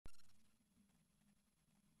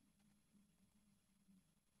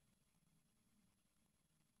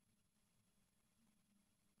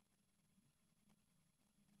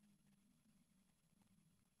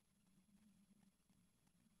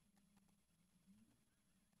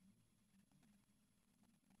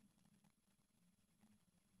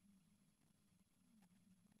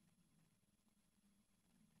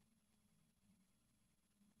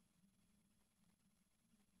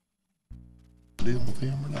deal with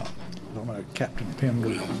him or not? I'm going to Captain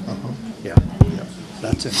Pendleton. Yeah, yeah,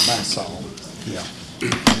 That's in Nassau. yeah,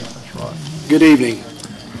 that's right. Good evening.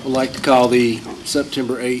 I'd like to call the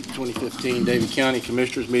September 8, 2015 Davie County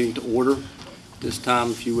Commissioners meeting to order. This time,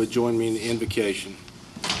 if you would join me in the invocation.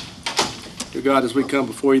 Dear God, as we come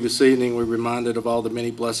before you this evening, we're reminded of all the many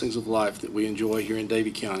blessings of life that we enjoy here in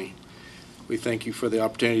Davie County. We thank you for the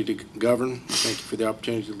opportunity to govern. We thank you for the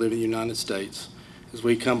opportunity to live in the United States. As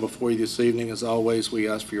we come before you this evening, as always, we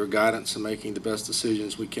ask for your guidance in making the best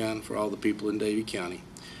decisions we can for all the people in Davie County.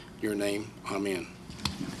 In your name, amen.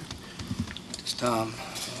 At this time,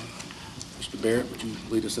 Mr. Byrd, would you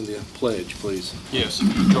lead us in the pledge, please? Yes.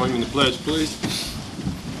 Join me in the pledge, please.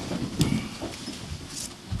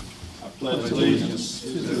 I pledge allegiance to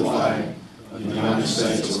the flag of the United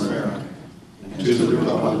States of America and to the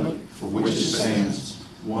republic for which it stands,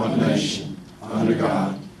 one nation, under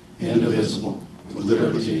God, indivisible, with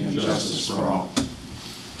liberty and justice for all.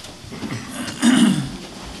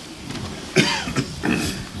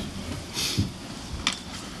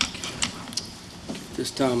 At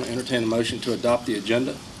this time, I entertain a motion to adopt the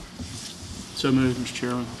agenda. So moved, Mr.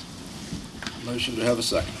 Chairman. Motion to have a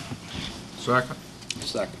second. Second.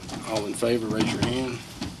 Second. All in favor, raise your hand.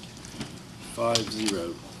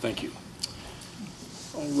 5-0. Thank you.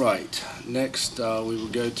 All right. Next, we will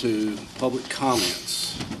go to public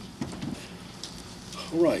comments.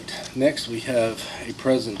 All right. Next, we have a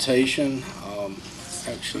presentation,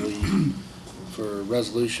 actually, for a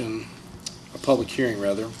resolution, a public hearing,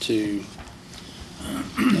 rather, to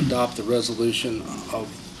adopt the resolution of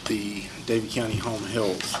the Davie County Home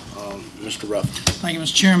Health. Mr. Ruff. Thank you,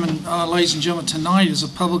 Mr. Chairman. Ladies and gentlemen, tonight is a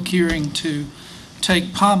public hearing to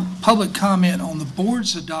take public comment on the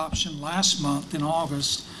board's adoption last month in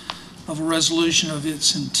August of a resolution of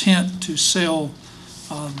its intent to sell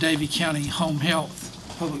Davie County Home Health.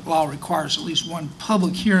 Public law requires at least one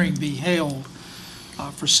public hearing be held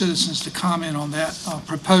for citizens to comment on that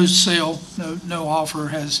proposed sale. No offer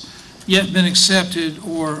has yet been accepted,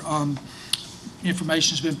 or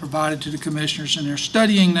information has been provided to the commissioners, and they're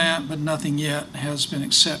studying that, but nothing yet has been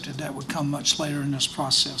accepted. That would come much later in this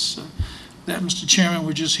process. So that, Mr. Chairman,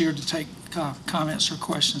 we're just here to take comments or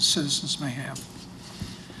questions citizens may have.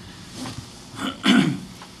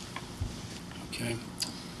 Okay.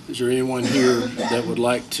 Is there anyone here that would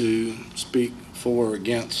like to speak for or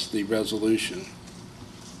against the resolution?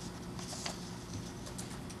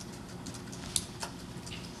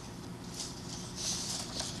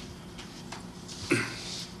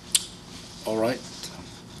 All right.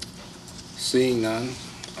 Seeing none,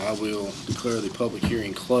 I will declare the public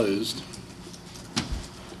hearing closed.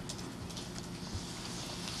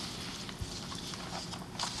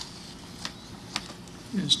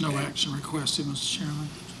 There's no action requested, Mr. Chairman.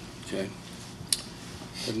 Okay.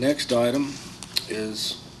 The next item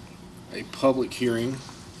is a public hearing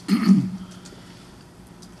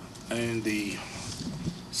and the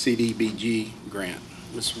CDBG grant.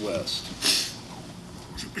 Ms. West.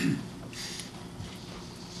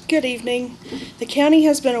 Good evening. The county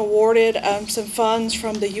has been awarded some funds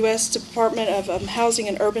from the U.S. Department of Housing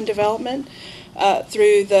and Urban Development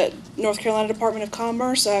through the North Carolina Department of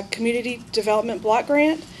Commerce Community Development Block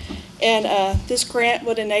Grant. And this grant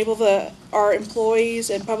would enable our employees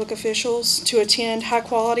and public officials to attend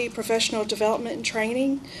high-quality professional development and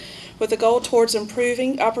training with a goal towards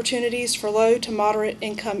improving opportunities for low to moderate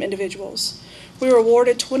income individuals. We were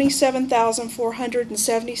awarded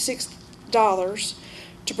 $27,476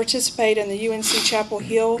 to participate in the UNC Chapel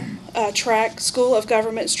Hill Track School of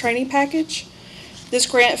Government's training package. This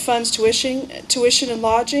grant funds tuition and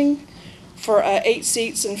lodging for 8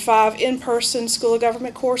 seats and 5 in-person School of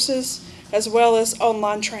Government courses, as well as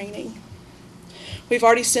online training. We've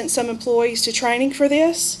already sent some employees to training for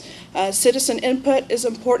this. Citizen input is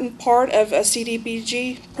an important part of a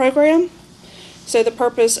CDBG program. So the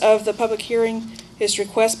purpose of the public hearing is to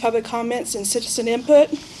request public comments and citizen input.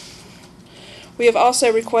 We have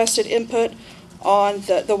also requested input on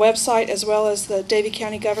the website as well as the Davie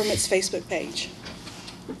County Government's Facebook page.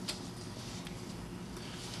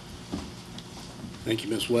 Thank you,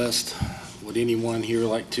 Ms. West. Would anyone here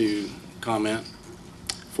like to comment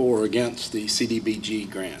for or against the CDBG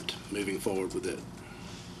grant, moving forward with it?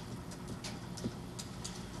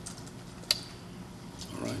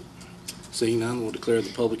 All right. Seeing none, we'll declare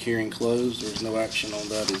the public hearing closed. There's no action on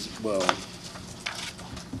that as well.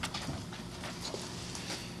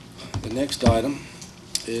 The next item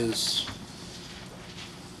is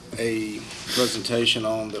a presentation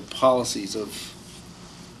on the policies of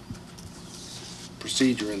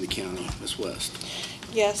procedure in the county. Ms. West.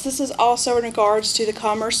 Yes, this is also in regards to the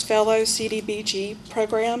Commerce Fellow CDBG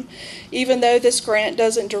program. Even though this grant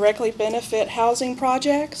doesn't directly benefit housing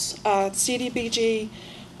projects, CDBG,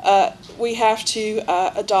 we have to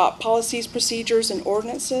adopt policies, procedures, and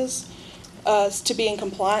ordinances to be in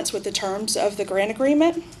compliance with the terms of the grant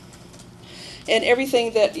agreement. And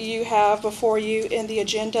everything that you have before you in the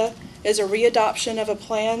agenda is a readoption of a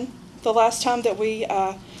plan. The last time that we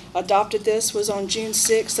adopted this was on June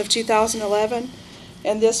 6th of 2011.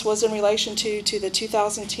 And this was in relation to the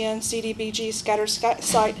 2010 CDBG Scattered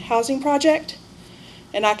Site Housing Project.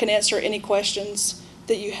 And I can answer any questions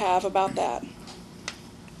that you have about that.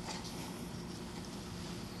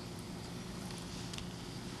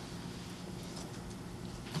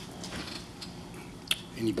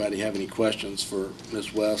 Anybody have any questions for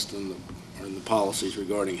Ms. West and the policies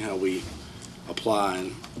regarding how we apply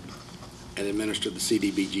and administer the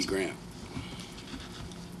CDBG grant?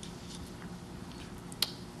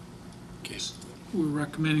 Okay. We're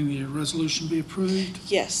recommending the resolution be approved.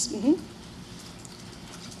 Yes. Mm-hmm.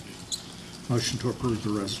 Motion to approve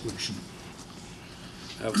the resolution.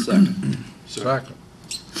 Have a second. Second.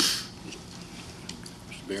 Mr.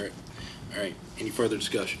 Barrett. All right. Any further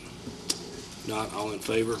discussion? Not all in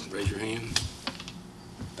favor, raise your hand.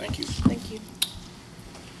 Thank you. Thank you.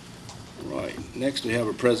 All right. Next, we have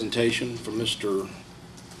a presentation from Mr.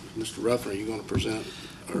 Ruffin. Are you going to present?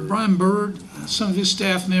 Brian Byrd, some of his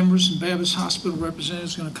staff members and Baptist Hospital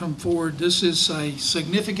representatives are going to come forward. This is a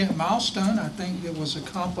significant milestone, I think, that was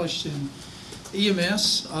accomplished in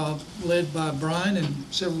EMS, led by Brian and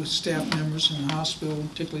several staff members in the hospital,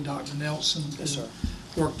 particularly Dr. Nelson. Yes, sir.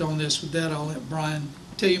 Worked on this. With that, I'll let Brian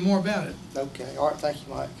tell you more about it. Okay, all right, thank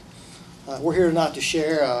you, Mike. We're here tonight to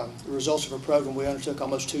share the results of a program we undertook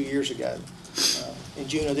almost 2 years ago. In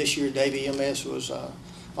June of this year, Davie EMS was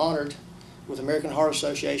honored with American Heart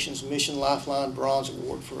Association's Mission Lifeline Bronze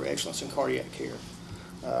Award for Excellence in Cardiac Care.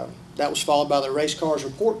 That was followed by the Race Cars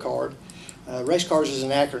Report Card. Race Cars is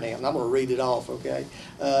an acronym, and I'm going to read it off, okay?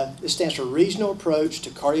 This stands for Regional Approach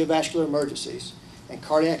to Cardiovascular Emergencies and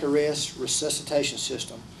Cardiac Arrest Resuscitation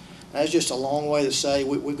System. That's just a long way to say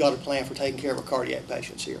we've got a plan for taking care of our cardiac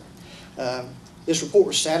patients here. This report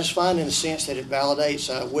was satisfying in the sense that it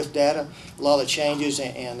validates with data a lot of the changes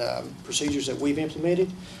and procedures that we've implemented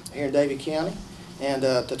here in Davie County. And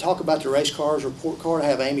to talk about the Race Cars Report Card, I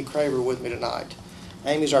have Amy Craver with me tonight.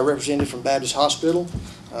 Amy's our representative from Baptist Hospital.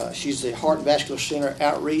 She's the Heart and Vascular Center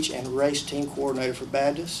Outreach and Race Team Coordinator for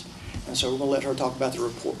Baptist. And so we're going to let her talk about the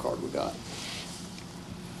report card we got.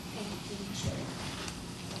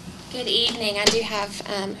 Good evening. I do have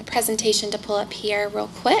a presentation to pull up here real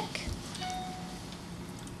quick.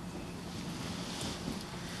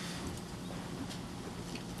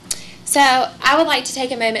 So I would like to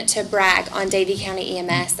take a moment to brag on Davie County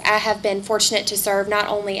EMS. I have been fortunate to serve not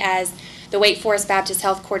only as the Wake Forest Baptist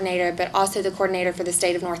Health Coordinator, but also the coordinator for the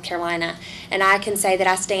state of North Carolina. And I can say that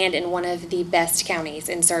I stand in one of the best counties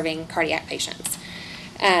in serving cardiac patients.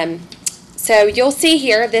 So you'll see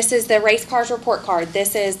here, this is the Race Cars Report Card.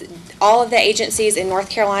 This is all of the agencies in North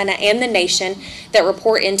Carolina and the nation that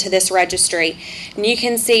report into this registry. And you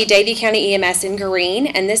can see Davie County EMS in green,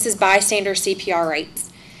 and this is bystander CPR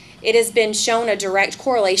rates. It has been shown a direct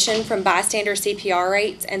correlation from bystander CPR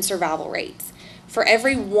rates and survival rates. For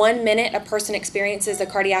every 1 minute a person experiences a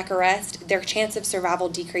cardiac arrest, their chance of survival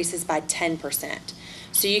decreases by 10%.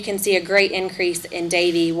 So you can see a great increase in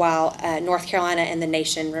Davie while North Carolina and the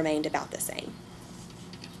nation remained about the same.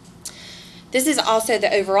 This is also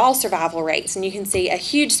the overall survival rates, and you can see a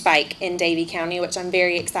huge spike in Davie County, which I'm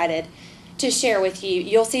very excited to share with you.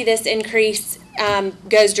 You'll see this increase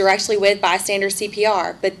goes directly with bystander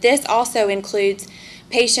CPR, but this also includes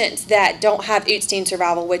patients that don't have Utstein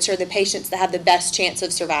survival, which are the patients that have the best chance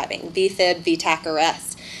of surviving, VFib, VTAC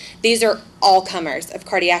arrest. These are all comers of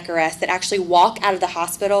cardiac arrest that actually walk out of the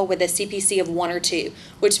hospital with a CPC of 1 or 2,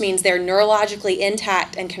 which means they're neurologically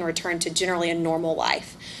intact and can return to generally a normal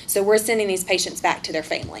life. So we're sending these patients back to their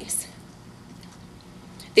families.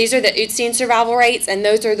 These are the Utstein survival rates, and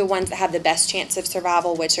those are the ones that have the best chance of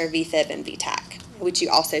survival, which are VFib and VTAC, which you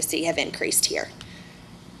also see have increased here.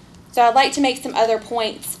 So I'd like to make some other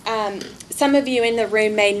points. Some of you in the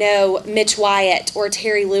room may know Mitch Wyatt or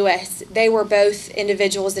Terry Lewis. They were both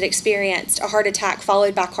individuals that experienced a heart attack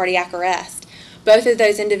followed by cardiac arrest. Both of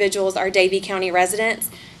those individuals are Davie County residents,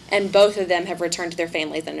 and both of them have returned to their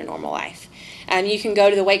families in a normal life. You can go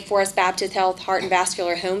to the Wake Forest Baptist Health Heart and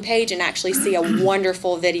Vascular homepage and actually see a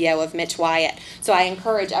wonderful video of Mitch Wyatt. So I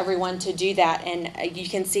encourage everyone to do that, and you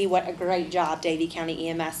can see what a great job Davie County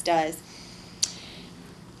EMS does.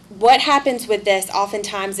 what happens with this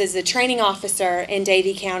oftentimes is the training officer in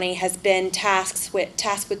Davie County has been tasked with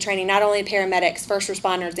training not only paramedics, first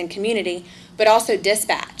responders, and community, but also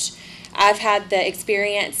dispatch. I've had the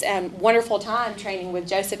experience and wonderful time training with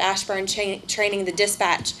Joseph Ashburn, training the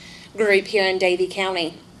dispatch group here in Davie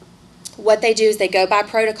County. What they do is they go by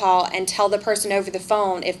protocol and tell the person over the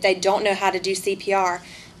phone if they don't know how to do CPR,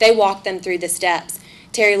 they walk them through the steps.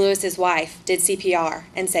 Terry Lewis's wife did CPR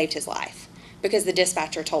and saved his life because the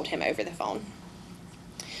dispatcher told him over the phone.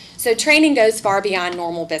 So training goes far beyond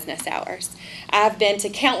normal business hours. I've been to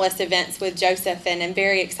countless events with Joseph and am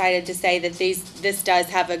very excited to say that this does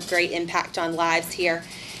have a great impact on lives here,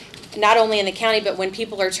 not only in the county, but when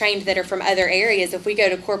people are trained that are from other areas. If we go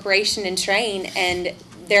to corporation and train and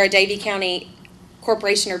they're a Davie County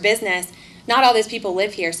corporation or business, not all those people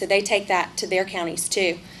live here, so they take that to their counties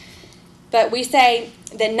too. But we say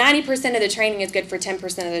that 90% of the training is good for 10%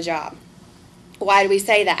 of the job. Why do we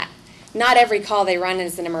say that? Not every call they run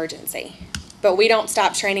is an emergency, but we don't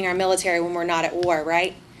stop training our military when we're not at war,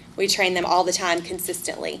 right? We train them all the time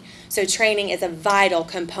consistently. So training is a vital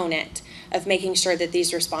component of making sure that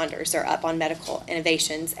these responders are up on medical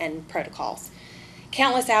innovations and protocols.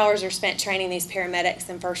 Countless hours are spent training these paramedics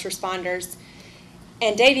and first responders.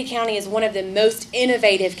 And Davie County is one of the most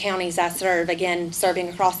innovative counties I serve, again, serving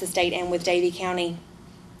across the state and with Davie County.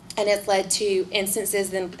 And it's led to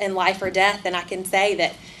instances in life or death, and I can say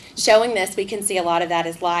that showing this, we can see a lot of that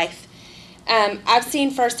as life. I've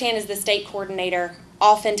seen firsthand as the state coordinator,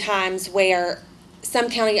 oftentimes where some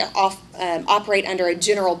counties operate under a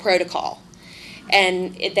general protocol,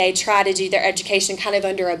 and they try to do their education kind of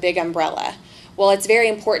under a big umbrella. Well, it's very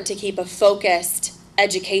important to keep a focused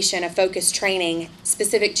education, a focused training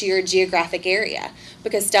specific to your geographic area,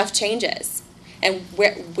 because stuff changes, and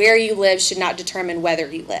where you live should not determine whether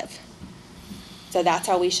you live. So that's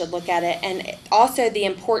how we should look at it. And also the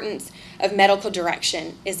importance of medical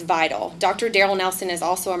direction is vital. Dr. Daryl Nelson is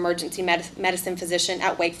also an emergency medicine physician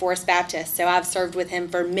at Wake Forest Baptist, so I've served with him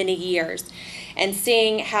for many years. And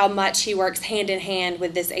seeing how much he works hand in hand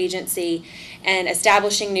with this agency and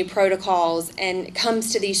establishing new protocols and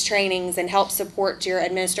comes to these trainings and helps support your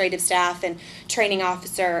administrative staff and training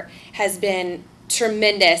officer has been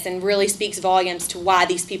tremendous and really speaks volumes to why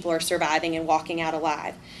these people are surviving and walking out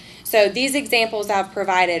alive. So these examples I've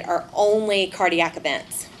provided are only cardiac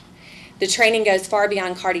events. The training goes far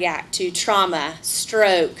beyond cardiac to trauma,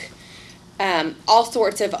 stroke, all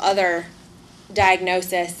sorts of other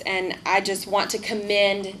diagnosis. And I just want to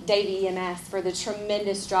commend Davie EMS for the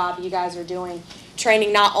tremendous job you guys are doing,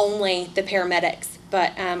 training not only the paramedics,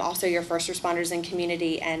 but also your first responders and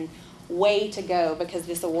community, and way to go because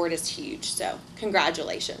this award is huge. So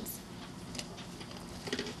congratulations.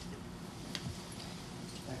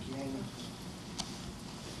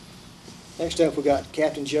 Next up, we got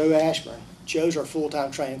Captain Joe Ashburn. Joe's our full-time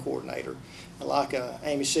training coordinator. And like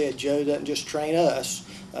Amy said, Joe doesn't just train us.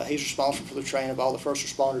 He's responsible for the training of all the first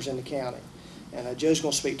responders in the county. And Joe's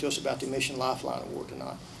going to speak to us about the Mission Lifeline Award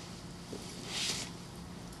tonight.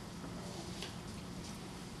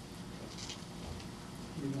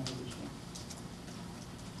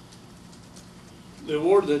 The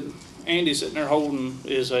award that Andy's sitting there holding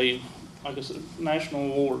is like I said, national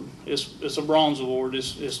award. It's a bronze award.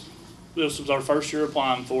 This was our first year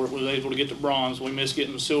applying for it. We was able to get the bronze. We missed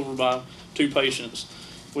getting the silver by 2 patients.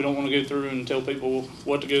 We don't want to go through and tell people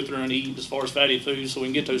what to go through and eat as far as fatty foods so we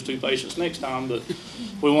can get those 2 patients next time, but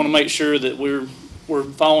we want to make sure that we're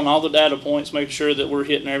following all the data points, making sure that we're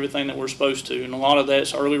hitting everything that we're supposed to. And a lot of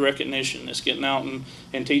that's early recognition. It's getting out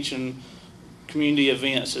and teaching community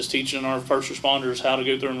events. It's teaching our first responders how to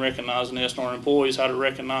go through and recognize nests, and our employees how to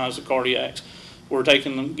recognize the cardiacs. We're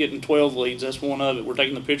getting 12 leads. That's one of it. We're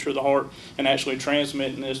taking the picture of the heart and actually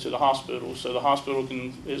transmitting this to the hospital. So the hospital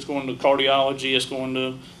is going to cardiology, it's going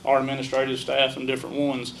to our administrative staff and different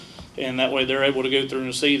ones. And that way they're able to go through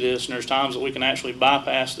and see this. And there's times that we can actually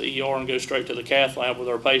bypass the ER and go straight to the cath lab with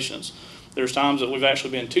our patients. There's times that we've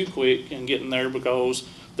actually been too quick in getting there because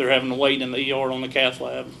they're having to wait in the ER on the cath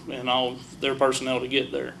lab and all their personnel to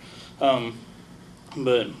get there.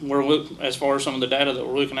 But as far as some of the data that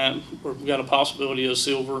we're looking at, we've got a possibility of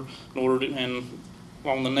silver in order to, and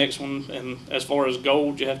on the next one. And as far as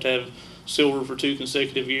gold, you have to have silver for 2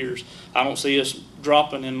 consecutive years. I don't see us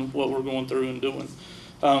dropping in what we're going through and doing.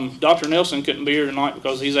 Dr. Nelson couldn't be here tonight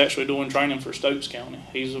because he's actually doing training for Stokes County.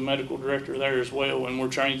 He's a medical director there as well, and we're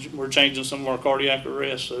changing some of our cardiac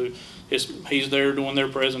arrests. So he's there doing their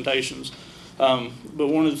presentations. But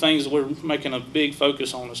one of the things we're making a big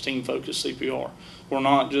focus on is team-focused CPR. We're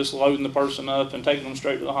not just loading the person up and taking them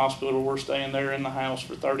straight to the hospital. We're staying there in the house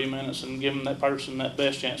for 30 minutes and giving that person that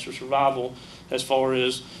best chance for survival as far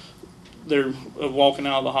as they're walking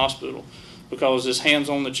out of the hospital. Because this hands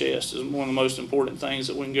on the chest is one of the most important things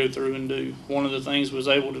that we can go through and do. One of the things we was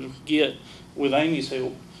able to get with Amy's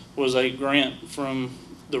help was a grant from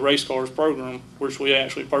the race cars program, which we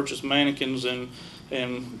actually purchased mannequins and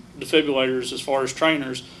defibrillators as far as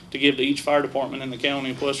trainers to give to each fire department in the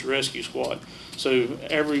county plus the rescue squad. So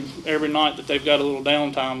every night that they've got a little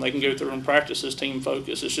downtime, they can go through and practice this team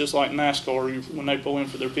focus. It's just like NASCAR when they pull in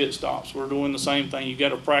for their pit stops. We're doing the same thing. You got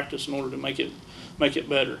to practice in order to make it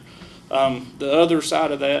better. The other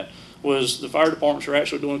side of that was the fire departments are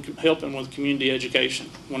actually helping with community education.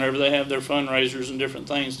 Whenever they have their fundraisers and different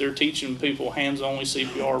things, they're teaching people hands-only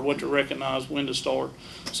CPR, what to recognize, when to start.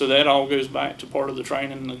 So that all goes back to part of the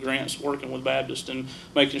training and the grants, working with Baptist and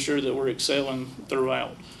making sure that we're excelling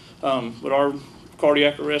throughout. But our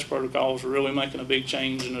cardiac arrest protocols are really making a big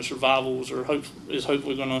change, and the survivals is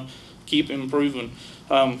hopefully going to keep improving.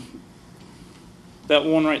 That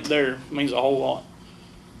one right there means a whole lot,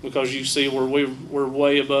 because you see where we're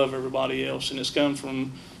way above everybody else, and it's come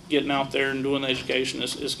from getting out there and doing the education.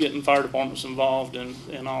 It's getting fire departments involved and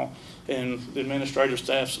the administrative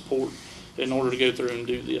staff support in order to go through and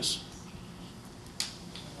do this.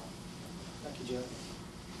 Thank you, Jeff.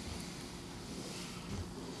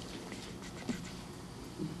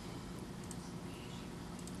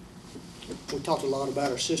 We talked a lot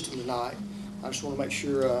about our system tonight. I just want to make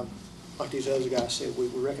sure, like these other guys said, we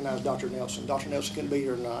recognize Dr. Nelson. Dr. Nelson couldn't be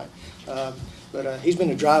here tonight, but he's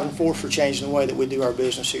been a driving force for changing the way that we do our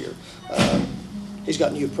business here. He's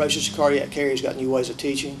got new approaches to cardiac care. He's got new ways of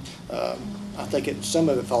teaching. I think some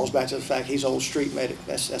of it falls back to the fact he's an old street medic.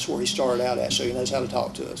 That's where he started out at, so he knows how to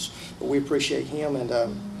talk to us. But we appreciate him, and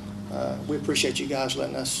we appreciate you guys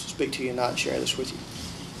letting us speak to you tonight and share this with you.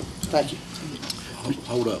 Thank you.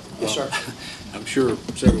 Hold up. Yes, sir. I'm sure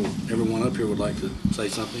everyone up here would like to say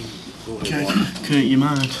something. Go ahead, Mark. Couldn't you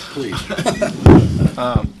mind? Please.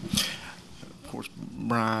 Of course,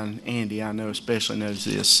 Brian, Andy, I know especially knows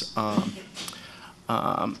this.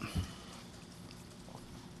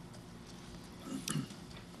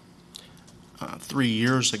 3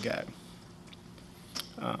 years ago,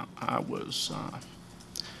 I was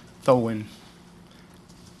throwing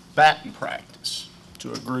batting practice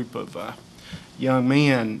to a group of young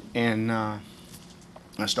men, and I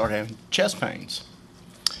started having chest pains.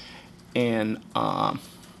 And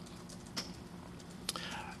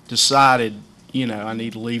decided, I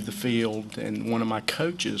need to leave the field, and one of my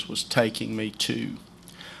coaches was taking me to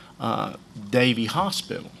Davie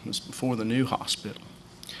Hospital. It was before the new hospital.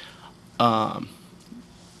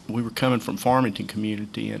 We were coming from Farmington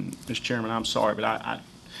community, and Mr. Chairman, I'm sorry, but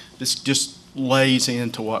this just lays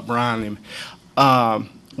into what Brian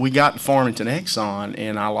we got to Farmington Exxon,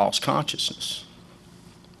 and I lost consciousness.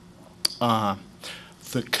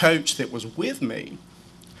 The coach that was with me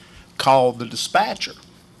called the dispatcher,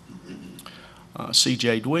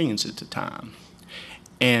 C.J. Dwiggins at the time,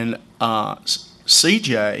 and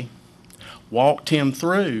C.J. walked him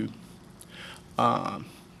through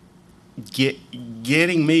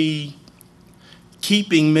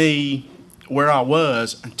keeping me where I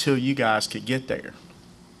was until you guys could get there.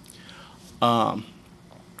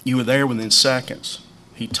 You were there within seconds.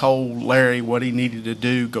 He told Larry what he needed to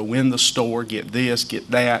do, go in the store, get this,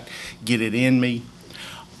 get that, get it in me.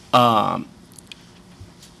 Got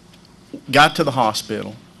to the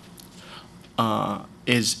hospital.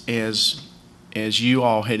 As you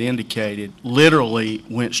all had indicated, literally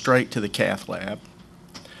went straight to the cath lab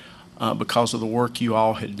because of the work you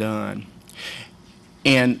all had done.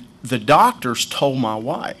 And the doctors told my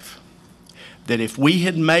wife that if we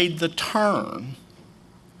had made the turn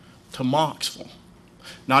to Moxville,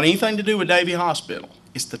 not anything to do with Davie Hospital,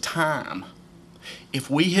 it's the time. If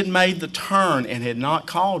we had made the turn and had not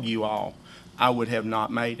called you all, I would have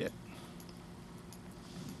not made it.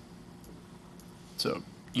 So,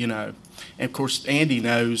 and of course, Andy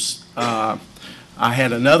knows I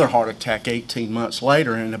had another heart attack 18 months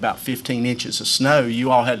later, and about 15 inches of snow.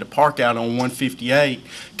 You all had to park out on 158,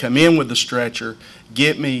 come in with the stretcher,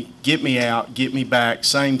 get me out, get me back,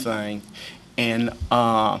 same thing. And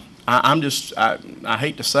I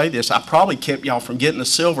hate to say this, I probably kept y'all from getting the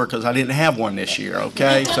silver because I didn't have one this year,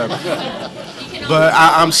 okay? So, but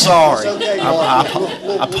I'm sorry.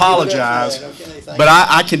 I apologize. But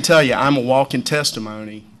I can tell you, I'm a walking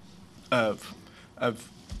testimony of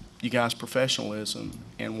you guys' professionalism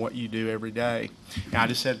and what you do every day. And I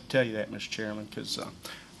just had to tell you that, Mr. Chairman, because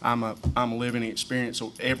I'm a living experience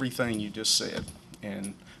of everything you just said,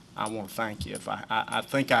 and I want to thank you. If I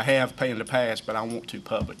think I have in the past, but I want to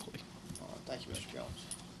publicly. Thank you, Mr. Jones.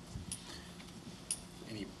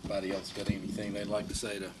 Anybody else got anything they'd like to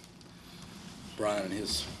say to Brian and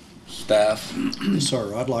his staff? Yes,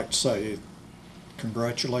 sir. I'd like to say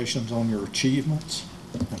congratulations on your achievements,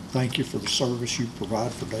 and thank you for the service you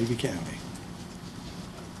provide for Davie County.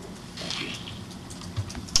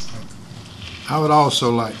 I would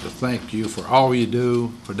also like to thank you for all you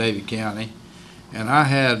do for Davie County. And I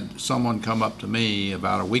had someone come up to me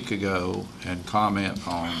about a week ago and comment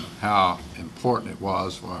on how important it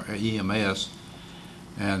was for EMS.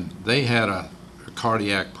 And they had a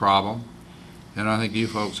cardiac problem, and I think you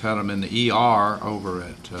folks had them in the ER over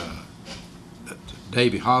at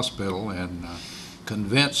Davie Hospital, and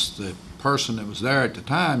convinced the person that was there at the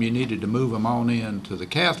time you needed to move them on in to the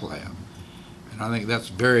cath lab. And I think that's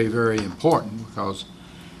very, very important, because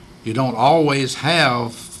you don't always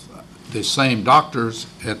have the same doctors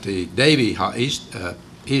at the Davie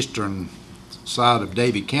eastern side of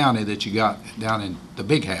Davie County that you got down in the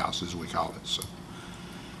big house, as we call it. So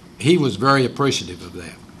he was very appreciative of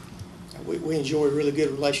that. We enjoy really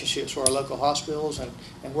good relationships with our local hospitals,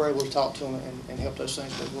 and we're able to talk to them and help those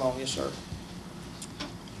things move along. Yes, sir.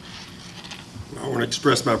 I want to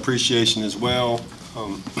express my appreciation as well.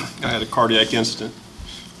 I had a cardiac incident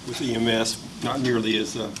with EMS, not nearly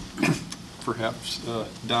as perhaps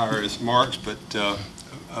dire as Mark's, but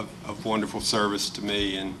of wonderful service to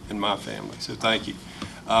me and my family. So thank you.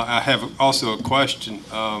 I have also a question,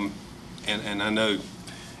 and I know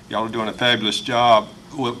y'all are doing a fabulous job.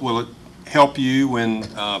 Will it help you when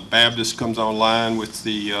Baptist comes online with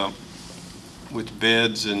the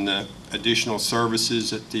beds and additional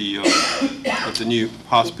services at the new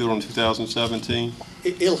hospital in 2017?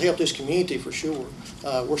 It'll help this community for sure.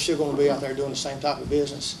 We're still going to be out there doing the same type of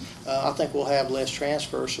business. I think we'll have less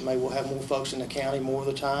transfers, so maybe we'll have more folks in the county more of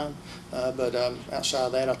the time. But outside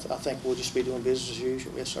of that, I think we'll just be doing business as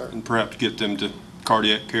usual. Yes, sir. And perhaps get them to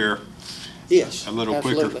cardiac care Yes, a little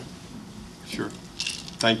absolutely. quicker? Sure.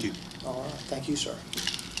 Thank you. All right. Thank you, sir.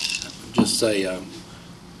 Just say,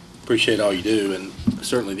 appreciate all you do, and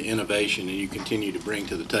certainly the innovation that you continue to bring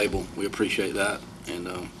to the table. We appreciate that, and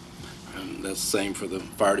that's the same for the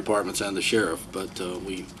fire departments and the sheriff. But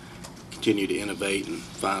we continue to innovate and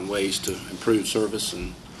find ways to improve service,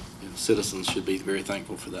 and citizens should be very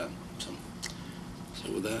thankful for that.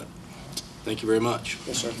 So with that, thank you very much.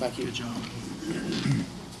 Yes, sir. Thank you. Good job.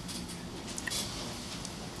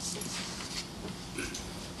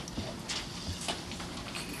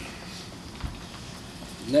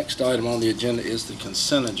 Next item on the agenda is the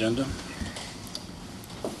consent agenda.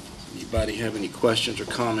 Anybody have any questions or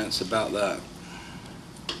comments about that?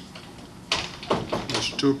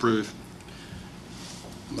 Motion to approve.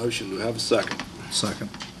 Motion, do we have a second? Second.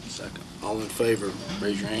 Second. All in favor,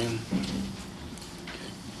 raise your hand.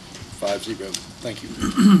 5-0. Thank you.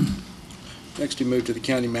 Next, we move to the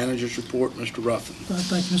county manager's report. Mr. Ruffin.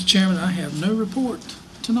 Thank you, Mr. Chairman. I have no report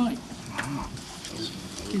tonight.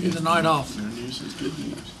 Give you the night off.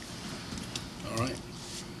 All right.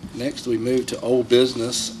 Next, we move to old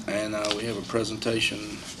business, and we have a presentation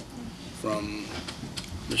from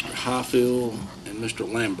Mr. Highfield and Mr.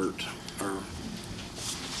 Lambert.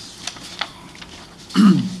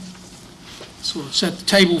 So we'll set the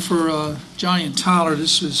table for Johnny and Tyler.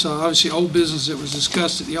 This is obviously old business that was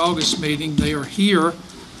discussed at the August meeting. They are here.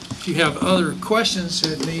 If you have other questions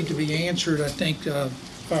that need to be answered, I think,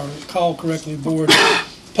 if I recall correctly, the board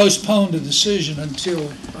postponed the decision until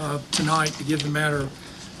tonight to give the matter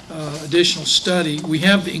additional study. We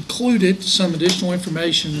have included some additional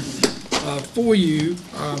information for you.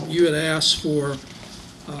 You had asked for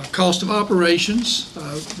cost of operations,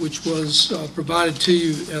 which was provided to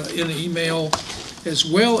you in an email, as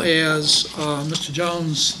well as Mr.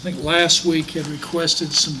 Jones, I think last week, had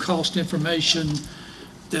requested some cost information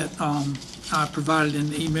that I provided in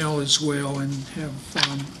the email as well, and have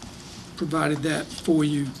provided that for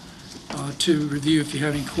you to review if you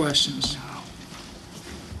have any questions.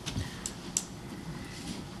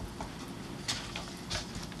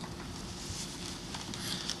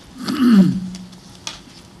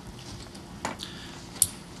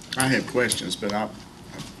 I have questions, but I'll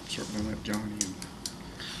certainly let Johnny.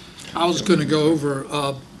 I was going to go over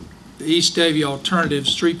the East Davie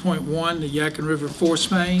alternatives, 3.1, the Yadkin River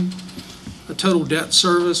Force Main. The total debt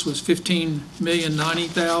service was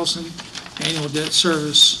 $15,090,000. Annual debt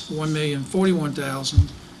service, $1,041,000,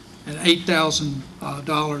 and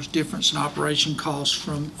 $8,000 difference in operation costs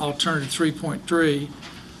from alternative 3.3.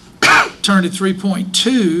 Alternative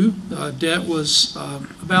 3.2, debt was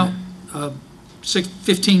about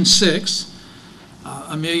 15.6,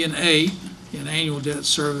 $1,008,000 in annual debt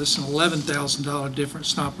service, and $11,000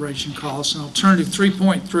 difference in operation costs. And alternative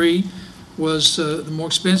 3.3 was the more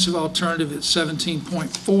expensive alternative at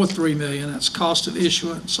 $17.43 million. That's cost of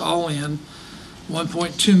issuance, all in,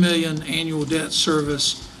 $1.2 million annual debt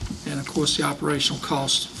service, and of course the operational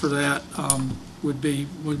cost for that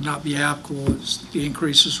would not be applicable, as the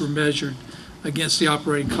increases were measured against the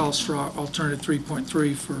operating costs for our alternative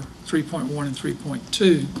 3.3 for 3.1 and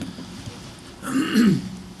 3.2.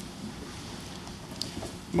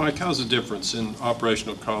 Mike, how's the difference in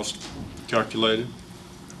operational cost calculated?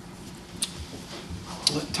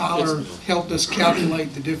 Tyler helped us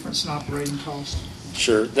calculate the difference in operating cost.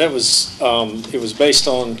 Sure. That was, it was based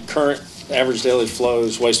on current average daily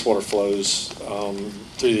flows, wastewater flows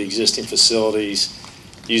through the existing facilities,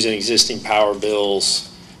 using existing power bills.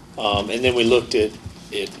 And then we looked at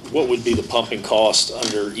what would be the pumping cost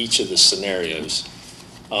under each of the scenarios.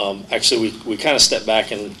 Actually, we kind of stepped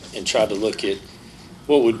back and tried to look at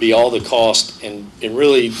what would be all the cost, and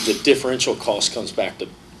really the differential cost comes back to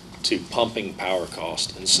pumping power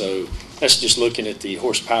cost. And so that's just looking at the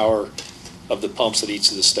horsepower of the pumps at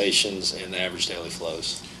each of the stations and the average daily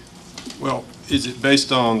flows. Well, is it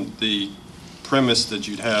based on the premise that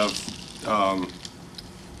you'd have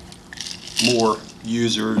more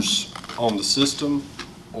users on the system,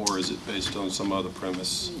 or is it based on some other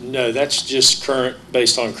premise? No, that's just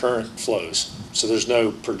based on current flows. So there's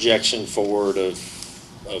no projection forward of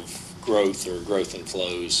growth or growth in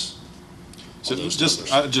flows. So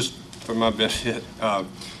just for my benefit,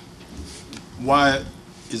 why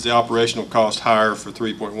is the operational cost higher for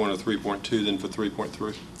 3.1 or 3.2 than for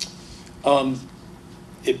 3.3?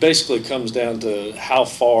 It basically comes down to how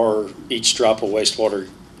far each drop of wastewater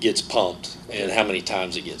gets pumped and how many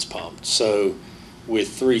times it gets pumped. So with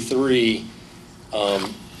 3.3,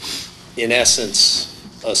 in essence,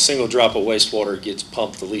 a single drop of wastewater gets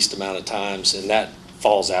pumped the least amount of times, and that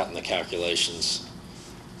falls out in the calculations.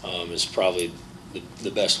 Is probably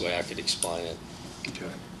the best way I could explain it. Okay.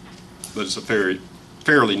 But it's a fairly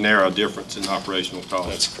narrow difference in operational cost.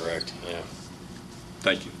 That's correct, yeah.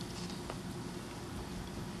 Thank you.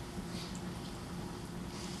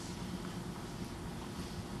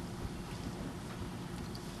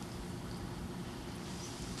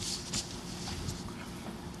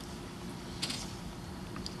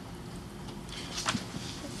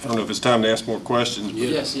 I don't know if it's time to ask more questions.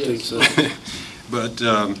 Yes, I think so. But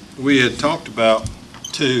we had talked about,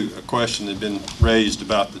 too, a question that had been raised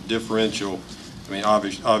about the differential. I mean,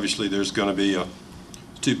 obviously, there's going to be a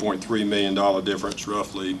 $2.3 million difference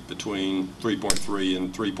roughly between 3.3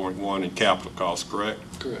 and 3.1 in capital costs, correct?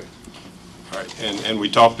 Correct. All right, and we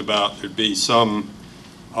talked about there'd be some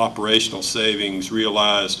operational savings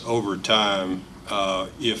realized over time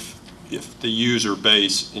if the user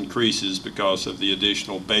base increases because of the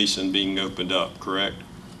additional basin being opened up, correct?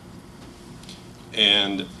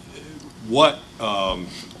 And what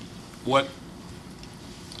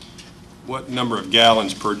number of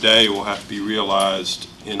gallons per day will have to be realized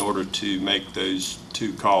in order to make those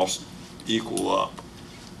two costs equal up?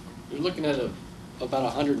 You're looking at about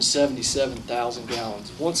 177,000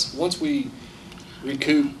 gallons. Once we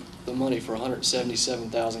recoup the money for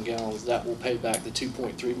 177,000 gallons, that will pay back the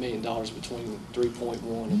 $2.3 million between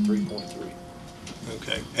 3.1 and 3.3.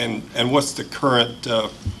 Okay, and what's the current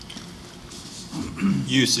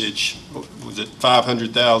usage? Was it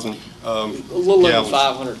 500,000 A little gallons? over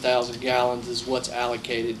 500,000 gallons is what's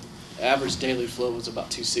allocated. Average daily flow was about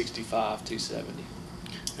 265, 270.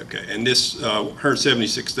 Okay, and this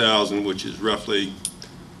 176,000, which is roughly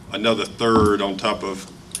another third on top of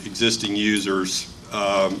existing users,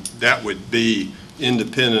 that would be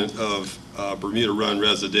independent of Bermuda Run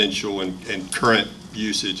residential and current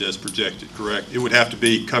usage as projected, correct? It would have to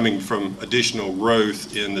be coming from additional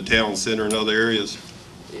growth in the town center and other areas?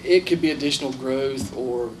 It could be additional growth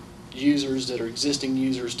or users that are existing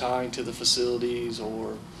users tying to the facilities,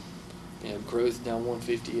 or growth down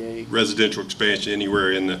 158. Residential expansion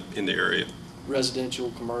anywhere in the area?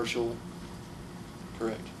 Residential, commercial,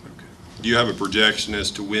 correct. Okay. Do you have a projection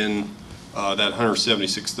as to when that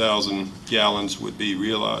 176,000 gallons would be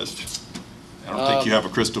realized? I don't think you have a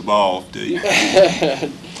crystal ball, do you?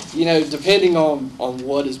 Depending on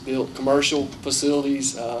what is built, commercial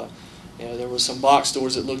facilities, there was some box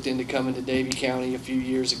stores that looked into coming to Davie County a few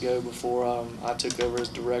years ago before I took over as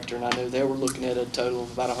director, and I know they were looking at a total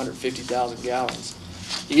of about 150,000 gallons.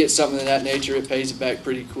 You get something of that nature, it pays it back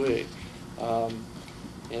pretty quick.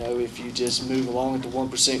 If you just move along at the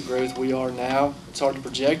 1% growth we are now, it's hard to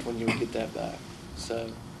project when you would get that back.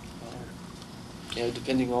 So.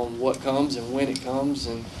 depending on what comes and when it comes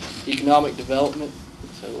and economic development.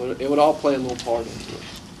 So it would all play a little part into it.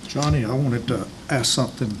 Johnny, I wanted to ask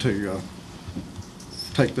something to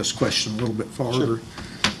take this question a little bit farther.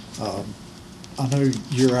 I know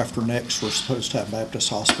year after next, we're supposed to have Baptist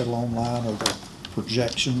Hospital online. Are there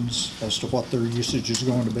projections as to what their usage is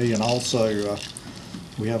going to be? And also,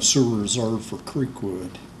 we have sewer reserve for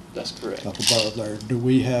Creekwood. That's correct. Up above there. Do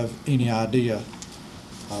we have any idea,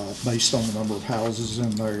 based on the number of houses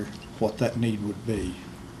in there, what that need would be?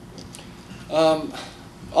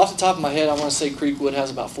 Off the top of my head, I want to say Creekwood has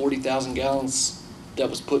about 40,000 gallons that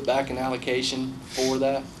was put back in allocation for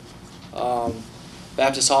that.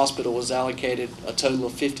 Baptist Hospital was allocated a total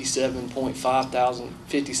of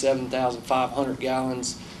 57,500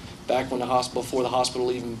 gallons back when before the hospital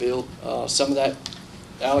even built. Some of that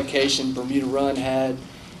allocation Bermuda Run had,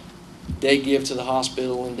 they give to the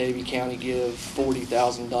hospital, and Davie County give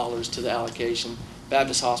 $40,000 to the allocation.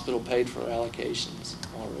 Baptist Hospital paid for allocations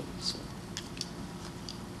already. So.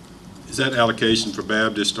 Is that allocation for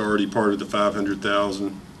Baptist already part of the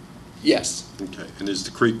 500,000? Yes. Okay, and is the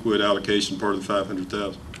Creekwood allocation part of the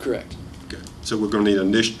 500,000? Correct. Okay, so we're going to need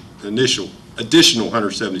an additional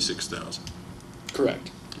 176,000. Correct.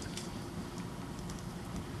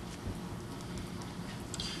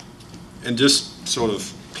 And just sort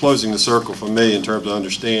of closing the circle for me in terms of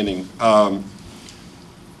understanding,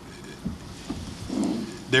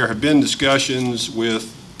 there have been discussions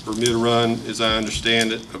with Bermuda Run, as I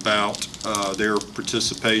understand it, about their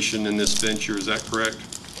participation in this venture. Is that correct?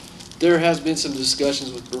 There has been some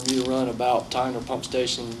discussions with Bermuda Run about tying their pump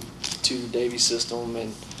station to the Davie system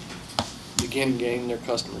and begin gaining their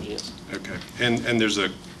customers, yes. Okay, and there's a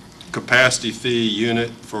capacity fee unit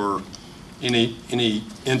for any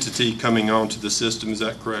entity coming onto the system, is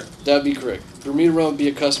that correct? That would be correct. Bermuda Run would be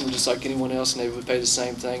a customer just like anyone else, and they would pay the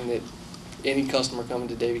same thing that any customer coming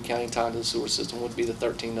to Davie County tied to the sewer system would be the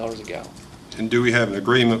 $13 a gallon. And do we have an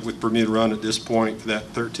agreement with Bermuda Run at this point for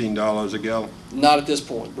that $13 a gallon? Not at this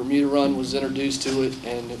point. Bermuda Run was introduced to it,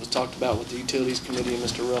 and it was talked about with the Utilities Committee and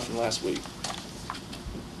Mr. Ruffin last week.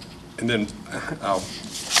 And then I'll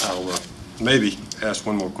maybe ask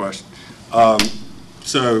one more question.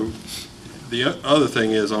 So the other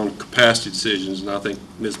thing is on capacity decisions, and I think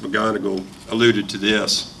Ms. McGonigal alluded to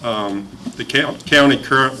this. The county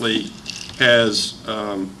currently has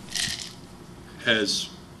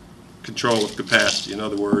control of capacity. In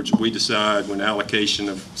other words, we decide when allocation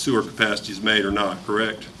of sewer capacity is made or not,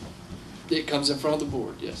 correct? It comes in front of the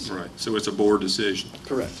board, yes. Right, so it's a board decision.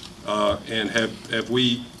 Correct. And have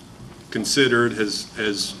we considered,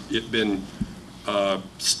 has it been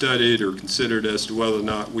studied or considered as to whether or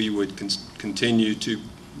not we would continue to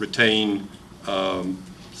retain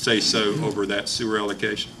say-so over that sewer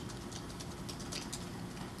allocation?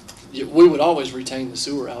 Yeah, we would always retain the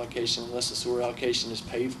sewer allocation unless the sewer allocation is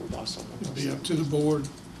paid for by someone else. It'd be up to the board.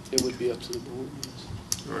 It would be up to the board, yes.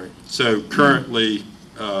 All right. So currently,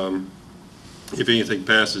 if anything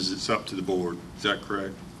passes, it's up to the board. Is that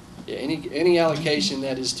correct? Yeah, any allocation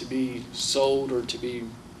that is to be sold or to be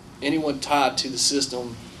anyone tied to the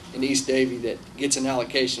system in East Davie that gets an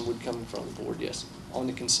allocation would come in front of the board, yes, on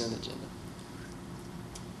the consent agenda.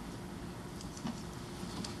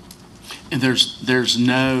 And there's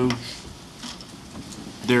no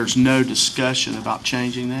discussion about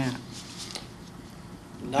changing that?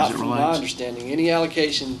 Not from my understanding. Any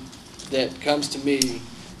allocation that comes to me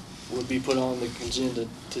would be put on the agenda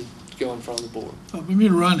to go in front of the board.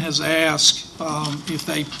 Bermuda Run has asked if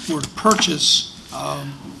they were to purchase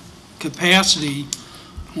capacity,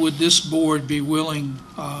 would this board be willing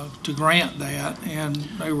to grant that? And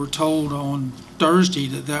they were told on Thursday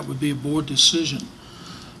that that would be a board decision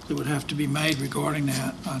that would have to be made regarding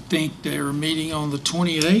that. I think they're meeting on the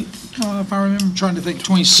 28th, if I remember, I'm trying to think,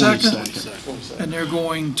 22nd. And they're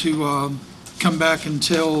going to come back and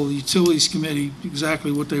tell the Utilities Committee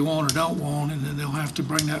exactly what they want or don't want, and then they'll have to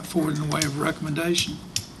bring that forward in the way of a recommendation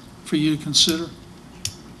for you to consider.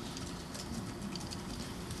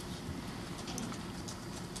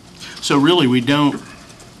 So really, we don't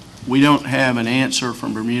have an answer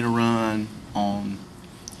from Bermuda Run on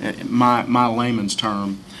my layman's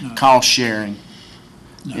term, No. cost sharing.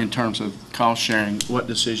 No. In terms of cost sharing, what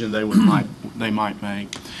decision they might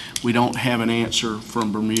make. We don't have an answer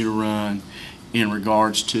from Bermuda Run in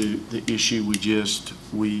regards to the issue we just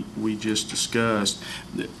discussed.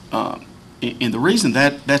 And the reason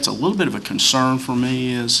that's a little bit of a concern for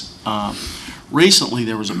me is recently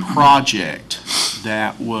there was a project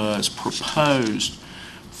that was proposed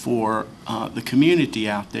for the community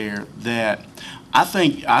out there that I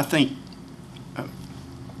think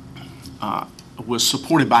was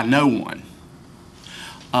supported by no one.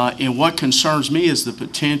 And what concerns me is the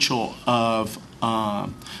potential of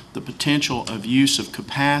use of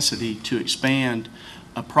capacity to expand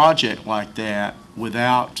a project like that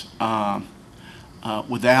without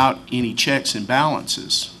any checks and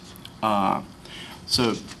balances.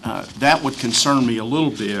 So that would concern me a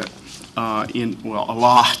little bit, a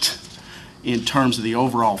lot, in terms of the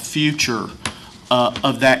overall future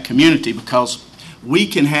of that community, because we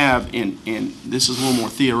can have, and this is a little more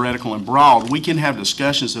theoretical and broad, we can have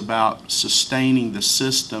discussions about sustaining the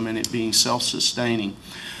system and it being self-sustaining,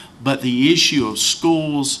 but the issue of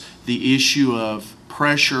schools, the issue of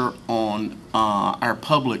pressure on our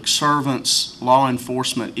public servants, law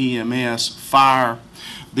enforcement, EMS, fire,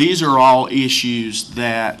 these are all issues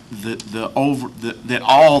that that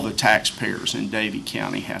all the taxpayers in Davie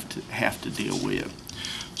County have to deal with.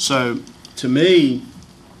 So, to me,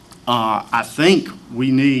 I think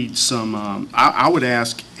we need some. I would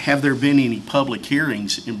ask: have there been any public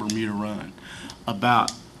hearings in Bermuda Run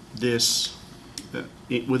about this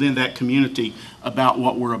within that community about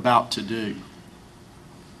what we're about to do?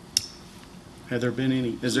 Have there been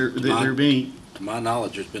any? Is there been any? To my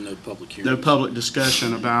knowledge, there's been no public hearings. No public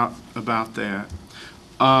discussion about that.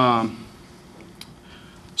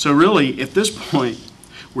 So really, at this point,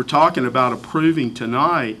 we're talking about approving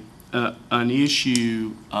tonight an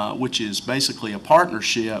issue which is basically a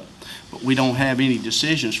partnership, but we don't have any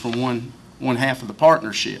decisions from one half of the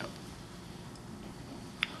partnership.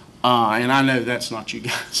 And I know that's not you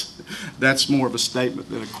guys. That's more of a statement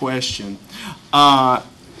than a question.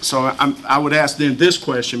 So I would ask then this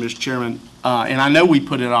question, Mr. Chairman, and I know we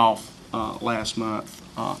put it off last month,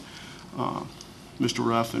 Mr.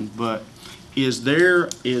 Ruffin, but is there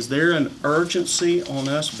an urgency on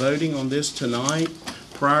us voting on this tonight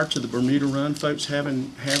prior to the Bermuda Run folks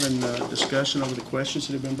having discussion over the questions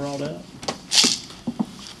that have been brought up?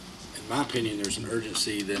 In my opinion, there's an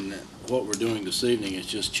urgency. Then what we're doing this evening is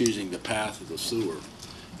just choosing the path of the sewer,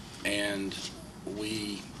 and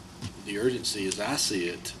the urgency, as I see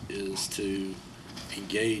it, is to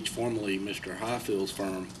engage formally Mr. Highfield's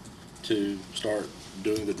firm to start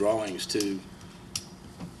doing the drawings to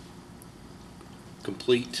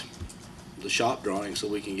complete the shop drawing so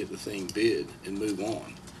we can get the thing bid and move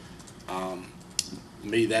on. To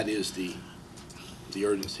me, that is the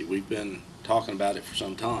urgency. We've been talking about it for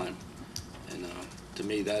some time, and to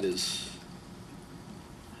me, that is,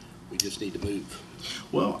 we just need to move.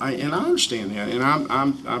 Well, I understand that, and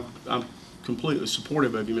I'm completely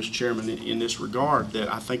supportive of you, Mr. Chairman, in this regard,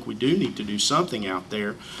 that I think we do need to do something out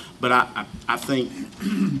there. But I think,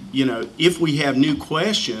 if we have new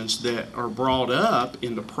questions that are brought up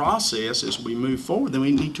in the process as we move forward, then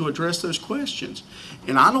we need to address those questions.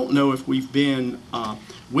 And I don't know if we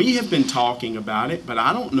have been talking about it, but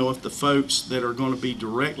I don't know if the folks that are going to be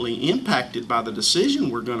directly impacted by the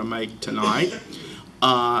decision we're going to make tonight,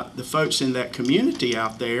 the folks in that community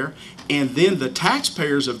out there, and then the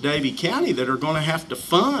taxpayers of Davie County that are going to have to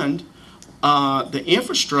fund the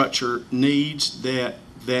infrastructure needs that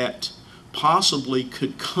possibly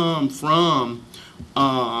could come from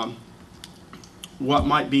what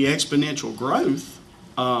might be exponential growth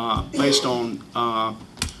based on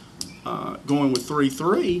going with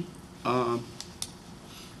 3.3.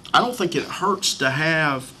 I don't think it hurts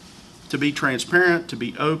to be transparent, to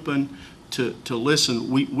be open, to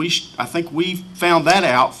listen. I think we found that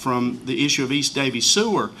out from the issue of East Davie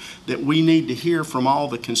Sewer, that we need to hear from all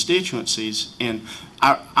the constituencies. And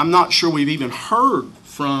I'm not sure we've even heard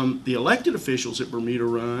from the elected officials at Bermuda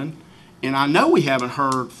Run, and I know we haven't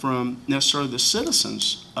heard from necessarily the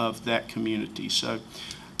citizens of that community. So,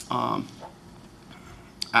 I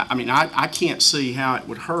can't see how it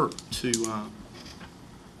would hurt to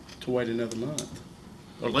wait another month,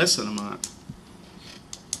 or less than a month.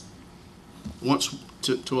 Wants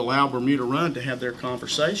to allow Bermuda Run to have their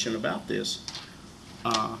conversation about this.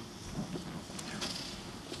 I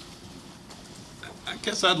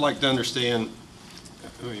guess I'd like to understand,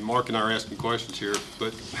 Mark and I are asking questions here,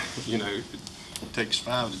 but, it takes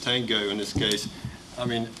five to tango in this case.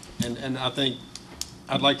 And I think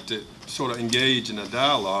I'd like to sort of engage in a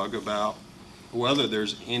dialogue about whether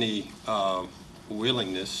there's any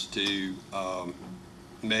willingness to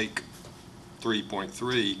make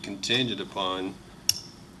 3.3 contingent upon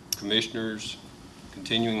commissioners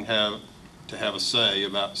continuing to have a say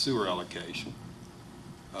about sewer allocation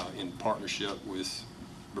in partnership with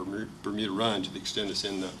Bermuda Run to the extent it's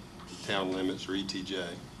in the town limits or ETJ,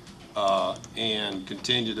 and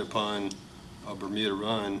contingent upon Bermuda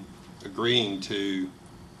Run agreeing to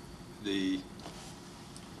the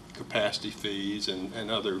capacity fees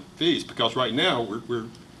and other fees, because right now we're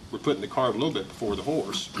we're putting the cart a little bit before the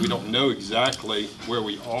horse. We don't know exactly where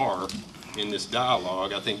we are in this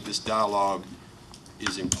dialogue. I think this dialogue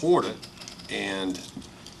is important, and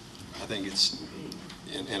I think it's,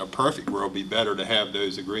 in a perfect world, be better to have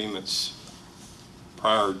those agreements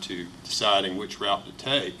prior to deciding which route to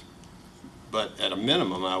take. But at a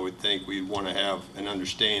minimum, I would think we'd want to have an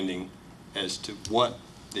understanding as to what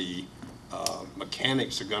the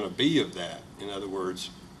mechanics are going to be of that. In other words,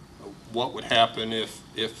 what would happen if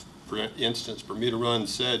for instance, Bermuda Run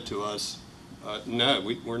said to us, no,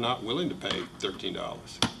 we're not willing to pay $13.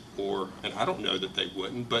 Or, and I don't know that they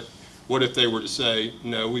wouldn't, but what if they were to say,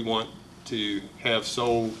 no, we want to have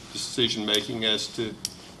sole decision-making as to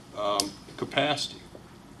capacity?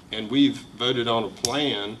 And we've voted on a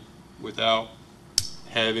plan without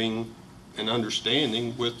having an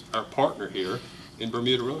understanding with our partner here in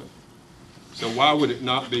Bermuda Run. So why would it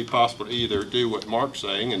not be possible to either do what Mark's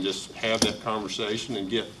saying and just have that conversation and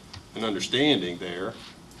get an understanding there,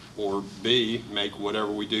 or B, make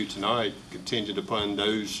whatever we do tonight contingent upon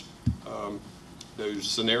those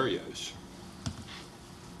scenarios?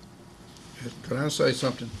 Could I say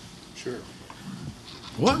something? Sure.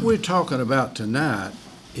 What we're talking about tonight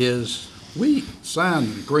is we signed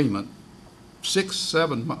an agreement 4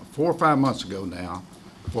 or 5 months ago now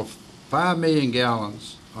for 5 million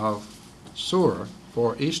gallons of sewer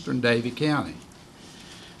for eastern Davie County.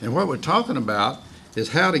 And what we're talking about is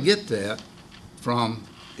how to get that from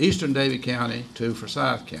eastern Davie County to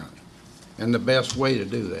Forsyth County, and the best way to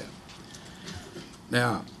do that.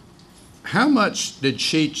 Now, how much did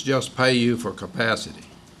Sheets just pay you for capacity?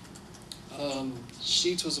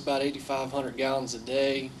 Sheets was about 8,500 gallons a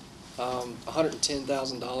day,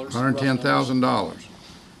 $110,000. $110,000.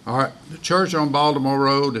 All right, the church on Baltimore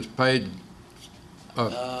Road is paid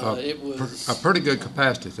It was a pretty good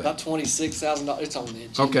capacity thing. about $26,000. It's on the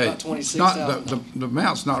agenda. Okay, About it's not, $26,000. the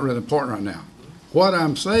amount's not really important right now. What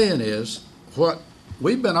I'm saying is,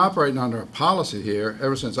 we've been operating under a policy here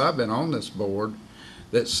ever since I've been on this board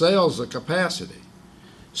that sells the capacity.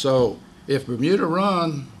 So if Bermuda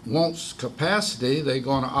Run wants capacity, they're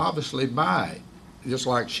gonna obviously buy it, just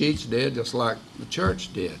like Sheets did, just like the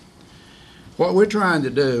church did. What we're trying to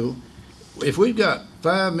do, if we've got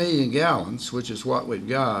 5 million gallons, which is what we've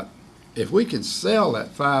got, if we can sell that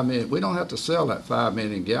 5 million, we don't have to sell that 5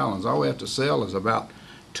 million gallons. All we have to sell is about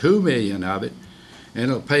 2 million of it, and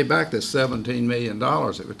it'll pay back this $17 million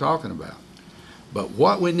that we're talking about. But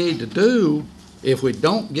what we need to do, if we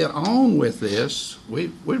don't get on with this,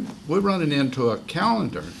 we're running into a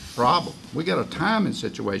calendar problem. We got a timing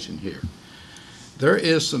situation here. There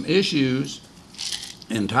is some issues,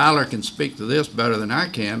 and Tyler can speak to this better than I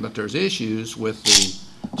can, but there's issues with the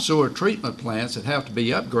sewer treatment plants that have to be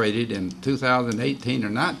upgraded in 2018 or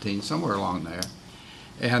 19, somewhere along there.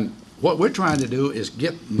 And what we're trying to do is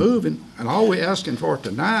get moving, and all we're asking for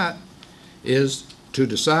tonight is to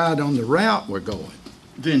decide on the route we're going.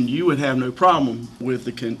 Then you would have no problem with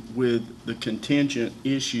the contingent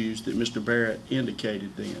issues that Mr. Barrett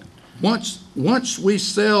indicated then. Once we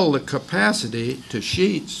sell the capacity to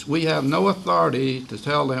Sheets, we have no authority to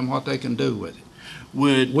tell them what they can do with it.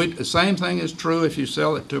 The same thing is true if you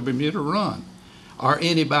sell it to Bermuda Run or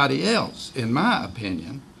anybody else, in my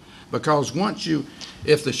opinion, because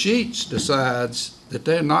if the Sheets decides that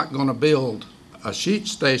they're not going to build a sheet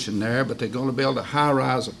station there, but they're going to build a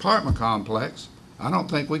high-rise apartment complex, I don't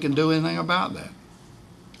think we can do anything about that,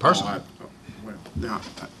 personally. Well, now,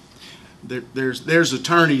 there's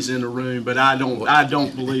attorneys in the room, but I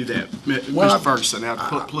don't believe that, Mr. Ferguson. Now,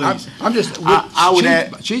 please. I'm just.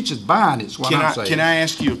 Sheets is buying. It's what I'm saying. Can I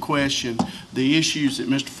ask you a question? The issues that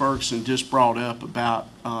Mr. Ferguson just brought up about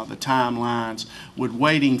the timelines, would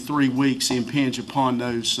waiting 3 weeks impinge upon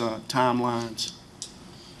those timelines?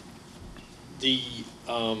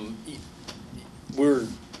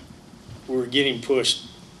 We're getting pushed,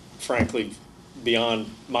 frankly,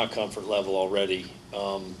 beyond my comfort level already.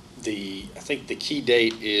 I think the key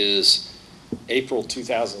date is April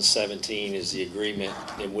 2017 is the agreement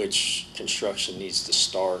in which construction needs to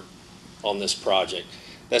start on this project.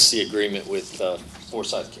 That's the agreement with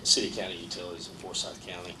Forsyth City County Utilities in Forsyth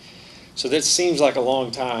County. So that seems like a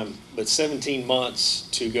long time, but 17 months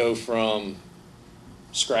to go from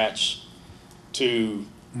scratch to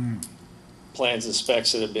plans and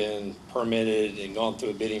specs that have been permitted and gone through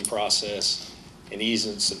a bidding process and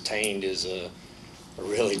easements obtained is a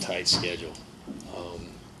really tight schedule.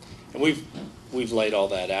 And we've laid all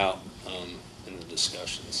that out in the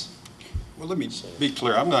discussions. Well, let me be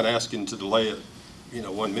clear. I'm not asking to delay it,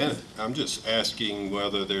 1 minute. I'm just asking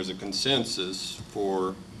whether there's a consensus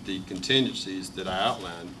for the contingencies that I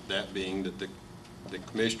outlined, that being that the the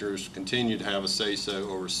commissioners continue to have a say-so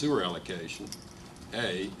over sewer allocation,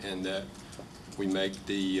 A, and that we make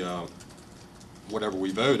the, whatever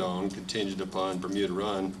we vote on contingent upon Bermuda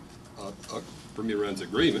Run's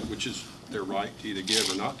agreement, which is their right to either give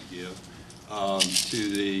or not to give, to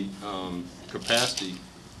the capacity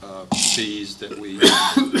fees that we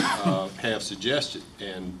have suggested.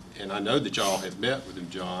 And I know that y'all have met with him,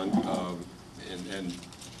 John, and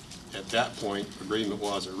at that point, agreement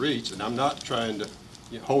wasn't reached. And I'm not trying to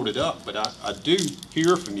hold it up, but I do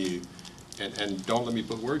hear from you, and don't let me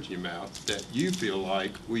put words in your mouth, that you feel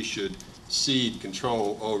like we should cede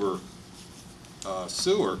control over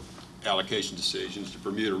sewer allocation decisions to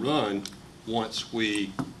Bermuda Run once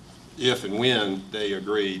we, if and when they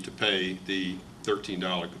agree to pay the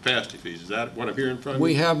 $13 capacity fees. Is that what I'm hearing from you?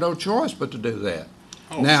 We have no choice but to do that.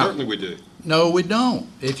 Oh, Now, certainly we do. no, we don't.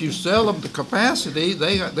 If you sell them the capacity,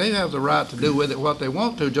 they have the right to do with it what they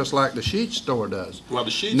want to, just like the sheet store does. Well,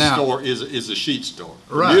 the sheet Now- store is a sheet store.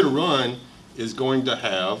 Right. Bermuda Run is going to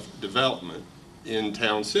have development in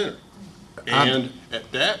town center. And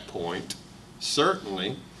at that point,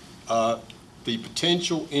 certainly, the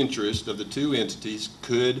potential interest of the two entities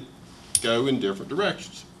could go in different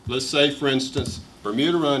directions. Let's say, for instance,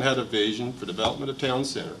 Bermuda Run had a vision for development of town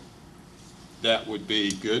center that would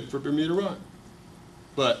be good for Bermuda Run,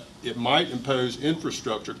 but it might impose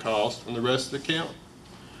infrastructure costs on the rest of the county.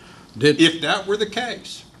 If that were the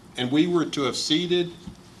case, and we were to have ceded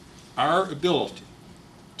our ability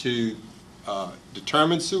to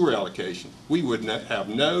determine sewer allocation, we would have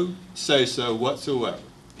no say-so whatsoever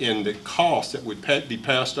in the cost that would be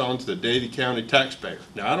passed on to the Davie County taxpayer.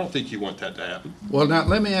 Now, I don't think you want that to happen. Well, now,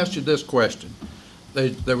 let me ask you this question.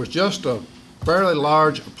 There was just a fairly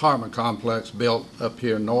large apartment complex built up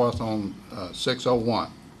here north on 601.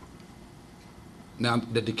 Now,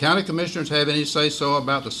 did the county commissioners have any say-so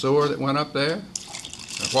about the sewer that went up there,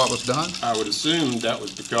 or what was done? I would assume that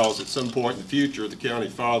was because at some point in the future, the county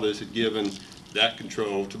fathers had given that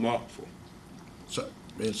control to Mockville. So,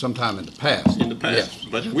 sometime in the past. In the past. Yes,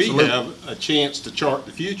 But we absolutely. have a chance to chart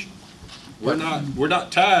the future. We're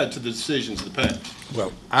not tied to the decisions of the past.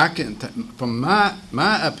 Well, I can, from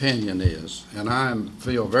my opinion is, and I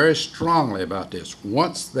feel very strongly about this,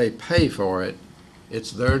 once they pay for it,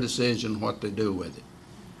 it's their decision what they do with it.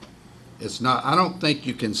 It's not, I don't think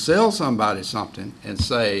you can sell somebody something and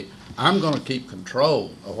say, I'm gonna keep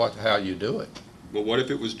control of how you do it. But what if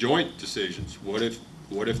it was joint decisions? What if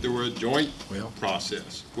there were a joint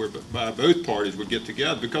process whereby both parties would get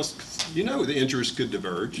together? Because, the interests could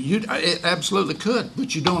diverge. It absolutely could,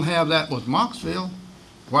 but you don't have that with Moxville.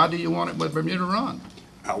 Why do you want it with Bermuda Run?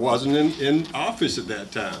 I wasn't in office at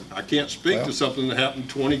that time. I can't speak to something that happened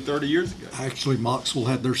 20, 30 years ago. Actually, Moxville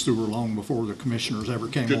had their sewer long before the commissioners ever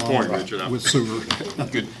came Good along point, Richard. with sewer.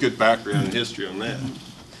 Good background and history on that.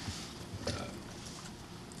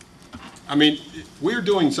 I mean, we're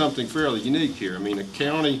doing something fairly unique here. I mean, a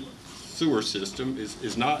county sewer system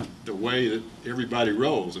is not the way that everybody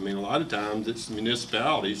rolls. I mean, a lot of times it's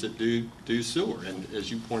municipalities that do sewer, and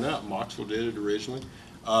as you point out, Moxville did it originally.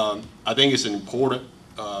 I think it's an important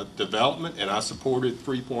development, and I supported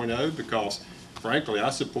 3.0 because, frankly,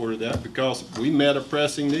 I supported that because we met a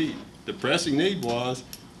pressing need. The pressing need was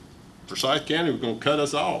Forsyth County was going to cut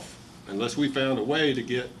us off unless we found a way to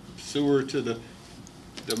get sewer to the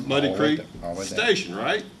Muddy Creek station,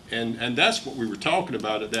 right? And that's what we were talking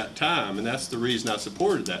about at that time, and that's the reason I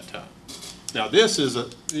supported that time. Now, this is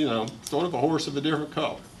sort of a horse of a different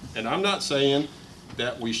color. And I'm not saying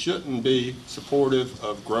that we shouldn't be supportive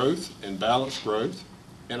of growth and balanced growth,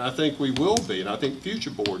 and I think we will be, and I think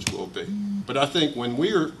future boards will be. But I think when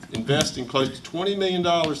we're investing close to $20 million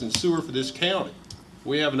in sewer for this county,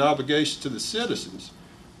 we have an obligation to the citizens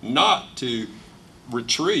not to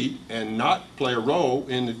retreat and not play a role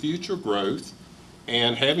in the future growth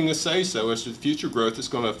and having a say-so as to the future growth that's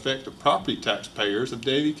going to affect the property taxpayers of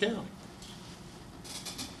Davie County.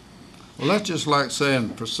 Well, that's just like saying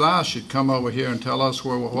Forsyth should come over here and tell us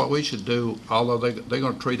what we should do, although they're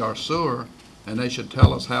gonna treat our sewer, and they should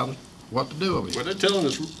tell us what to do over here. Well, they're telling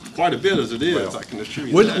us quite a bit as it is, I can assure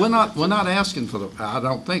you that. We're not asking for I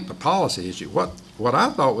don't think, the policy issue. What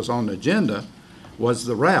I thought was on the agenda was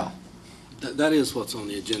the route. That is what's on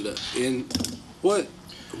the agenda. When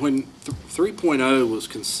 3.0 was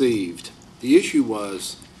conceived, the issue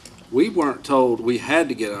was, we weren't told we had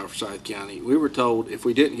to get out of Forsyth County. We were told if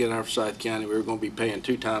we didn't get out of Forsyth County, we were going to be paying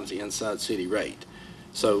 2 times the inside city rate.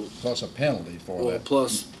 So Plus a penalty for that.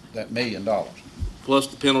 Plus that $1 million. Plus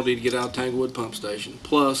the penalty to get out of Tanglewood Pump Station.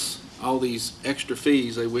 Plus all these extra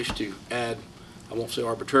fees they wish to add. I won't say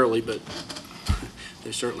arbitrarily, but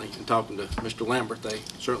they certainly, in talking to Mr. Lambert, they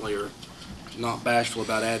certainly are not bashful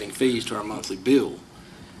about adding fees to our monthly bill.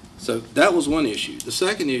 So that was one issue. The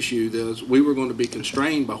second issue was we were going to be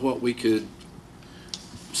constrained by what we could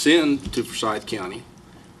send to Forsyth County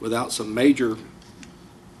without some major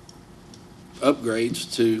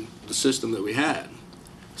upgrades to the system that we had.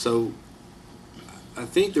 So I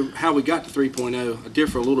think how we got to 3.0, I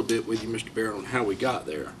differ a little bit with you, Mr. Byrd, on how we got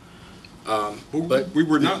there. But we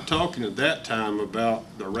were not talking at that time about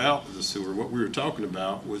the route of the sewer. What we were talking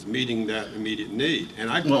about was meeting that immediate need. And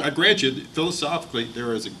I grant you, that philosophically,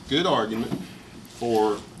 there is a good argument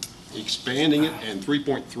for expanding it, and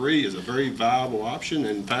 3.3 is a very viable option.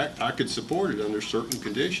 In fact, I could support it under certain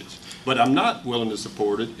conditions. But I'm not willing to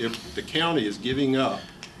support it if the county is giving up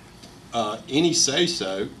any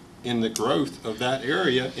say-so in the growth of that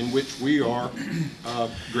area in which we are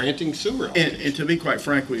granting sewer. And to be quite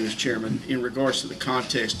frank with you, Mr. Chairman, in regards to the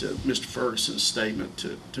context of Mr. Ferguson's statement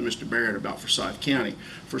to Mr. Byrd about Forsyth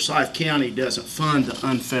County doesn't fund the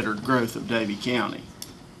unfettered growth of Davie County.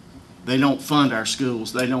 They don't fund our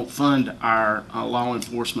schools. They don't fund our law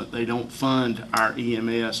enforcement. They don't fund our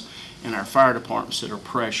EMS and our fire departments that are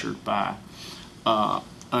pressured by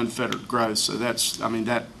unfettered growth. So that's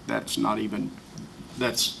not even,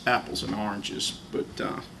 that's apples and oranges. But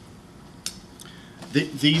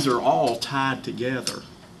these are all tied together.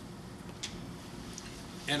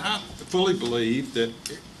 And I fully believe that,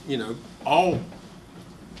 all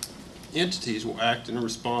entities will act in a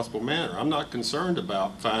responsible manner. I'm not concerned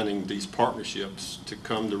about finding these partnerships to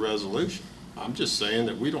come to resolution. I'm just saying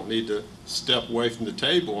that we don't need to step away from the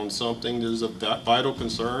table on something that is of vital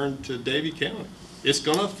concern to Davie County. It's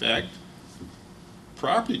going to affect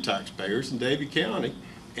property taxpayers in Davie County,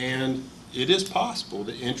 and it is possible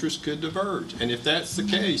that interest could diverge. And if that's the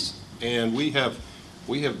case, and we have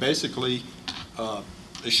basically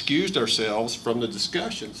excused ourselves from the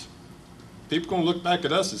discussions, people are going to look back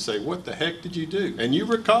at us and say, what the heck did you do? And you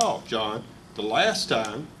recall, John, the last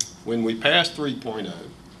time when we passed 3.0,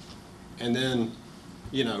 and then,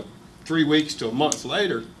 3 weeks to a month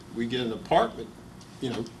later, we get an apartment,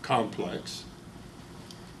 complex.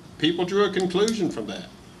 People drew a conclusion from that,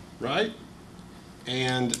 right?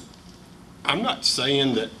 And I'm not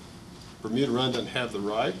saying that Bermuda Run doesn't have the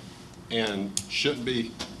right and shouldn't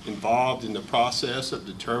be involved in the process of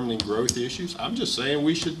determining growth issues. I'm just saying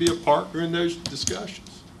we should be a partner in those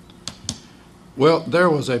discussions. Well, there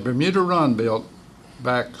was a Bermuda Run built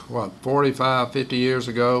back, 45, 50 years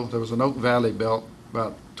ago. There was an Oak Valley built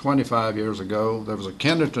about 25 years ago. There was a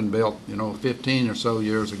Kenderton built, 15 or so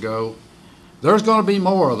years ago. There's going to be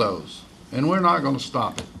more of those, and we're not going to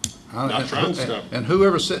stop it. Not trying to stop it. And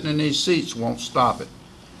whoever's sitting in these seats won't stop it.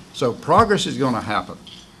 So progress is going to happen,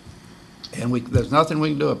 and there's nothing we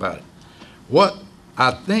can do about it. What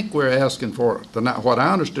I think we're asking for tonight, what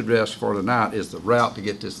I understood we're asking for tonight, is the route to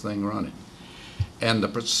get this thing running. And the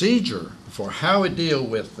procedure for how we deal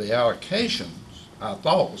with the allocations, I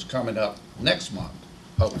thought, was coming up next month,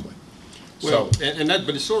 hopefully. Well, but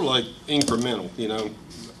it's sort of like incremental,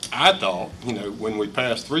 I thought, when we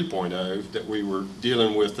passed 3.0, that we were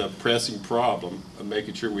dealing with a pressing problem of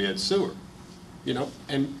making sure we had sewer.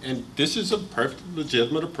 And this is a perfectly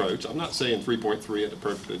legitimate approach. I'm not saying 3.3 had a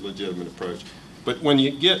perfectly legitimate approach, but when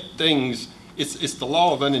you get things, it's the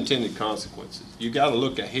law of unintended consequences. You got to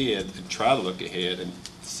look ahead and try to look ahead and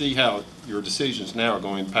see how your decisions now are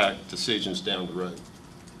going to impact decisions down the road.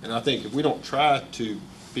 And I think if we don't try to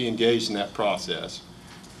be engaged in that process,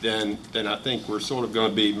 then I think we're sort of going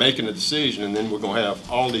to be making a decision, and then we're going to have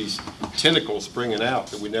all these tentacles springing out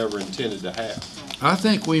that we never intended to have. I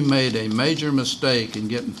think we made a major mistake in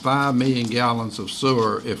getting 5 million gallons of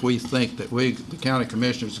sewer if we think that the county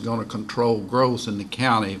commissioners, are going to control growth in the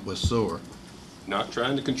county with sewer. Not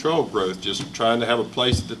trying to control growth, just trying to have a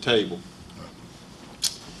place at the table.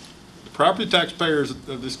 The property taxpayers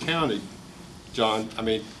of this county, John,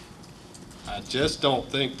 I just don't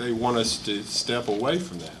think they want us to step away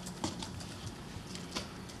from that.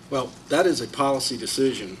 Well, that is a policy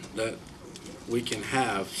decision that we can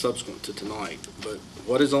have subsequent to tonight, but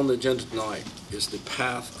what is on the agenda tonight is the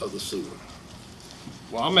path of the sewer.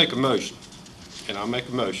 Well, I'll make a motion,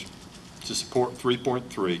 to support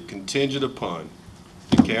 3.3 contingent upon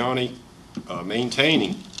the county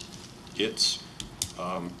maintaining its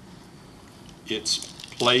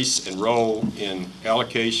place and role in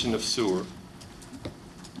allocation of sewer,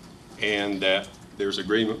 and that there's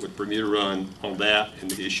agreement with Bermuda Run on that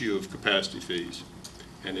and the issue of capacity fees.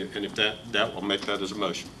 And if that will make that as a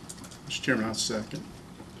motion. Mr. Chairman, I'll second.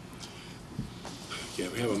 Yeah,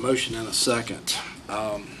 we have a motion and a second.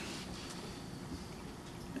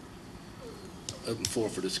 Open floor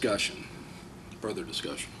for discussion, further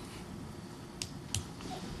discussion.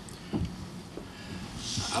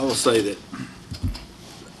 I will say that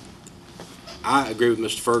I agree with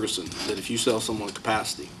Mr. Ferguson that if you sell someone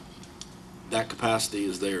capacity, that capacity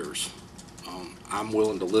is theirs. I'm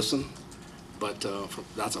willing to listen, but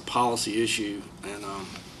that's a policy issue, and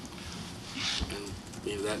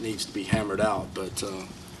you know, that needs to be hammered out. But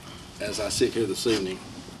as I sit here this evening,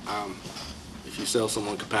 if you sell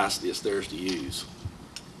someone capacity, it's theirs to use.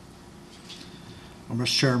 Well,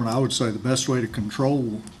 Mr. Chairman, I would say the best way to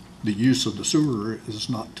control the use of the sewer is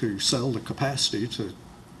not to sell the capacity to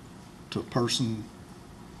a person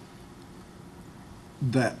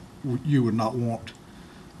that you would not want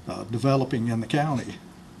developing in the county.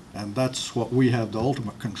 And that's what we have the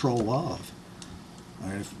ultimate control of.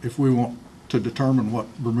 If we want to determine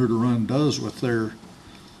what Bermuda Run does with their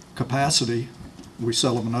capacity, we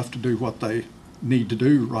sell them enough to do what they need to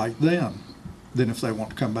do right then. Then if they want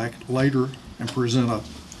to come back later and present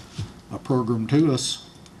a program to us,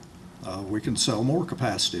 we can sell more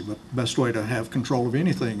capacity. But the best way to have control of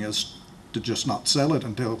anything is to just not sell it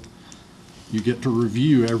until you get to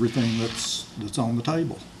review everything that's on the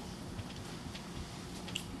table.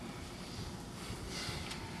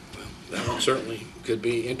 That certainly could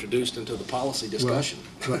be introduced into the policy discussion.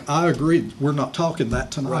 Well, I agree. We're not talking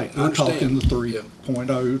that tonight. Right, I We're understand. talking the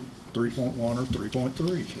 3.0, 3.1, or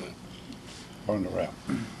 3.3. On the route.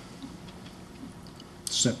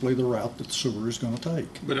 Simply the route that the sewer is going to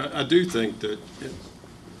take. But I do think that,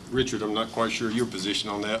 Richard, I'm not quite sure your position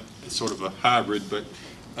on that. It's sort of a hybrid, but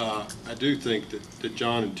I do think that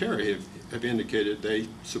John and Terry have indicated they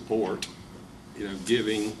support,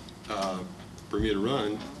 giving Bermuda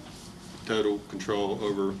Run total control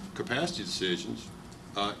over capacity decisions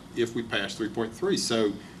if we pass 3.3.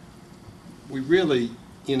 So we really,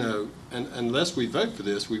 and unless we vote for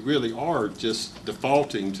this, we really are just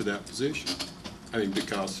defaulting to that position. I mean,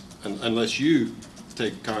 because unless you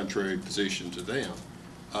take a contrary position to them,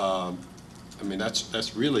 I mean,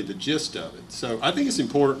 that's really the gist of it. So I think it's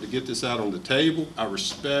important to get this out on the table. I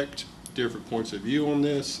respect different points of view on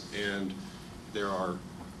this, and there are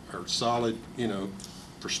solid,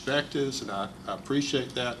 perspectives, and I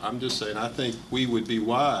appreciate that. I'm just saying, I think we would be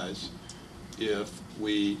wise if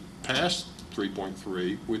we passed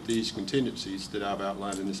 3.3 with these contingencies that I've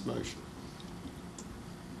outlined in this motion.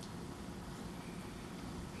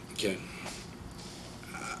 Okay.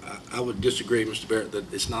 I would disagree, Mr. Barrett,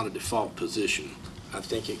 that it's not a default position. I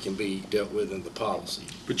think it can be dealt with in the policy.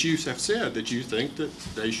 But you have said that you think that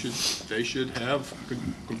they should have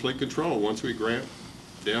complete control. Once we grant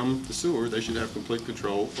them the sewer, they should have complete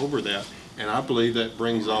control over that. And I believe that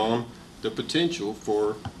brings on the potential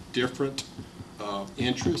for different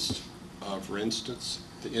interests. For instance,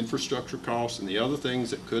 the infrastructure costs and the other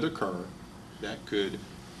things that could occur that could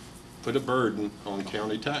put a burden on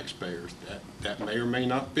county taxpayers. That may or may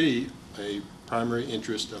not be a primary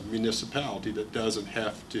interest of municipality that doesn't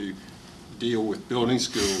have to deal with building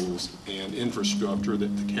schools and infrastructure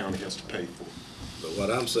that the county has to pay for. But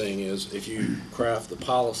what I'm saying is, if you craft the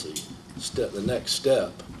policy, the next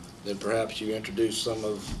step, then perhaps you introduce some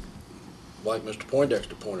of, like Mr.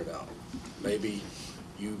 Poindexter pointed out, maybe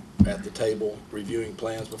you at the table reviewing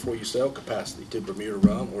plans before you sell capacity to Bermuda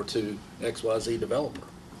Run or to XYZ developer.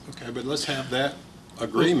 Okay, but let's have that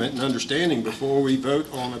agreement and understanding before we vote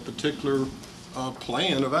on a particular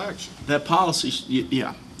plan of action. That policy,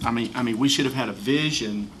 yeah, I mean, we should have had a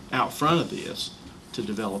vision out front of this to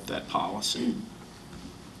develop that policy.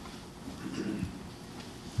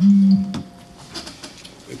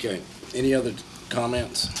 Okay, any other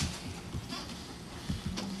comments?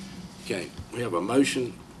 Okay, we have a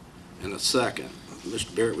motion and a second.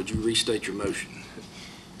 Mr. Barrett, would you restate your motion?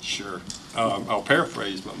 Sure. I'll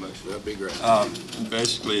paraphrase my motion. That'd be great.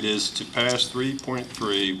 Basically, it is to pass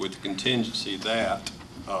 3.3 with the contingency that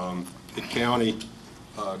the county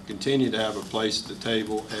continue to have a place at the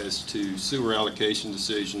table as to sewer allocation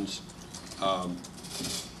decisions,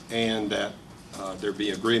 and that there be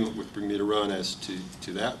agreement with Bermuda Run as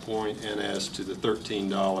to that point and as to the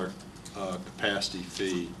 $13 capacity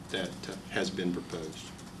fee that has been proposed.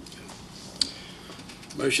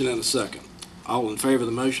 Motion and a second. All in favor of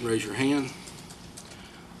the motion, raise your hand.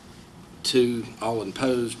 2, all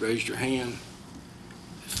opposed, raise your hand.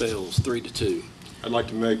 It fails 3-2. I'd like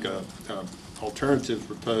to make a alternative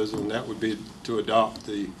proposal, and that would be to adopt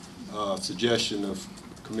the suggestion of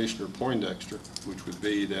Commissioner Poindexter, which would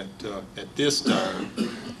be that at this time,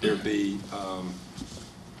 there be,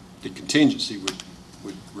 the contingency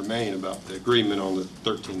would remain about the agreement on the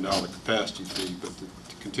 $13 capacity fee, but the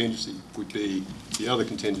contingency would be, the other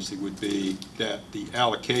contingency would be that the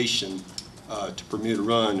allocation to Bermuda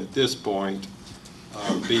Run at this point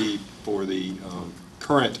be for the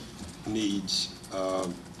current needs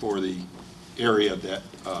for the area that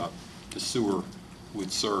the sewer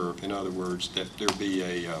would serve. In other words, that there be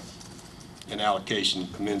an allocation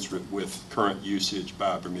commensurate with current usage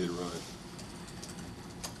by Bermuda Run.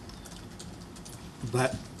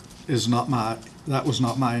 That was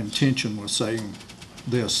not my intention with saying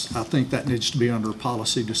this. I think that needs to be under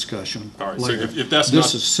policy discussion All right, so later. if that's This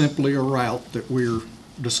not- is simply a route that we're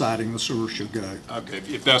deciding the sewer should go. Okay,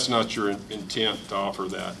 if that's not your intent to offer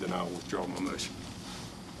that, then I'll withdraw my motion.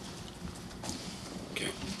 Okay.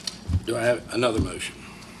 Do I have another motion?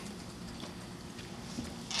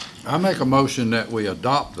 I make a motion that we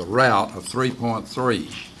adopt the route of 3.3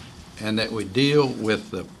 and that we deal with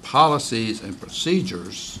the policies and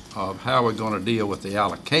procedures of how we're going to deal with the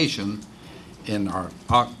allocation in our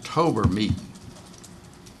October meeting.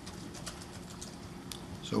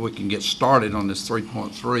 So we can get started on this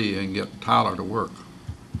 3.3 and get Tyler to work.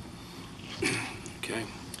 Okay.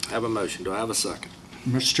 I have a motion. Do I have a second?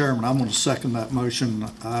 Mr. Chairman, I'm going to second that motion.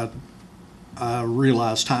 I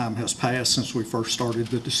realize time has passed since we first started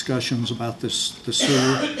the discussions about the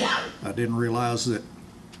sewer. I didn't realize that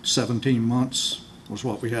 17 months was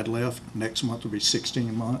what we had left. Next month will be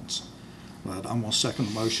 16 months. But I'm going to second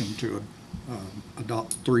the motion to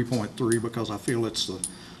adopt 3.3 because I feel it's the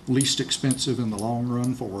least expensive in the long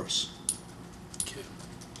run for us.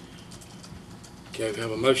 Okay, we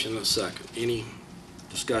have a motion and a second. Any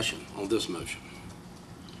discussion on this motion?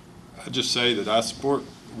 I just say that I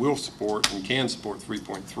will support and can support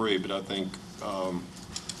 3.3, but I think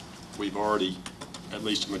we've already, at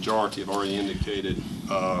least a majority have already indicated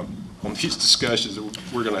on these discussions that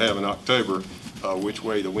we're going to have in October which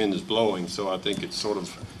way the wind is blowing. So I think it's sort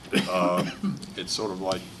of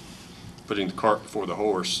like putting the cart before the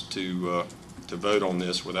horse to vote on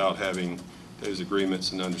this without having those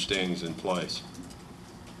agreements and understandings in place.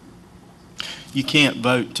 You can't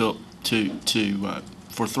vote for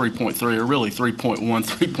 3.3 or really 3.1,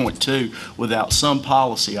 3.2 without some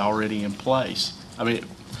policy already in place. I mean,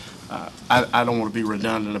 I don't want to be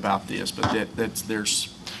redundant about this, but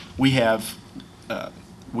we have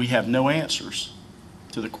no answers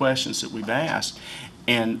to the questions that we've asked.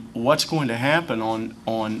 And what's going to happen on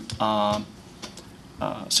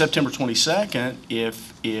September 22nd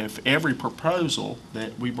if every proposal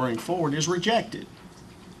that we bring forward is rejected?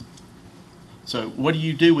 So what do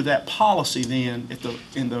you do with that policy then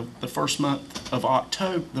in the first month of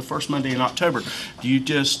October, the first Monday in October? Do you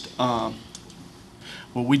just will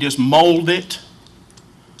we just mold it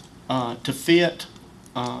to fit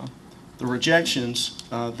the rejections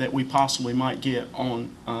that we possibly might get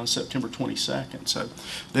on September 22nd? So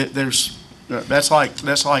that's like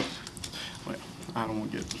well, I don't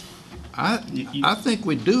want to get. I think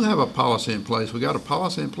we do have a policy in place. We got a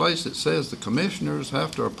policy in place that says the commissioners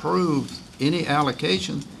have to approve any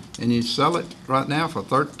allocation, and you sell it right now for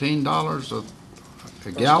 $13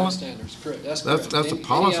 a gallon. Standards, correct. That's That's correct. a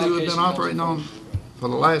policy we've been operating on for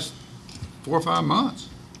the last 4 or 5 months.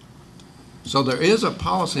 So there is a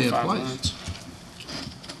policy in place.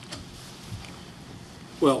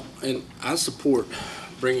 Well, and I support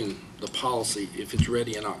bringing the policy if it's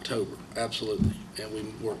ready in October, absolutely, and we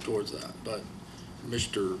work towards that. But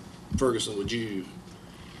Mr. Ferguson, would you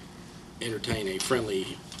entertain a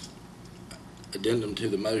friendly addendum to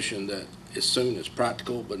the motion that as soon as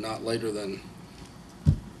practical, but not later than?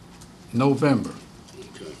 November.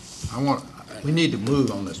 Okay. We need to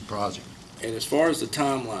move on this project. And as far as the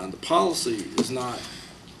timeline, the policy is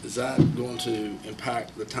that going to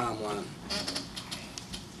impact the timeline?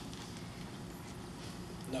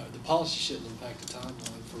 No, the policy shouldn't impact the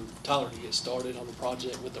timeline for Tyler to get started on the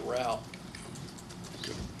project with the route.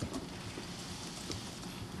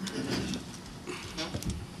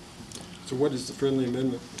 So what is the friendly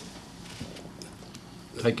amendment?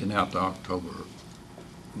 Taking out the October,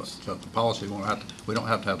 but the policy we don't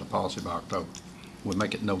have to have the policy by October. We'll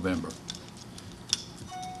make it November.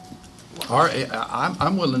 Or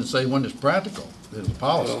I'm willing to say when it's practical, there's a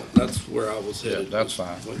policy. Well, that's where I was headed. Yeah, that's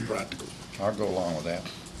fine. When practical. I'll go along with that.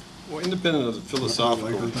 Well, independent of the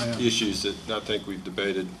philosophical issues that I think we've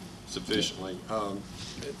debated sufficiently,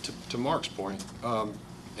 to Mark's point,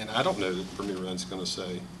 and I don't know that Bermuda Run's going to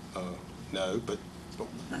say no, but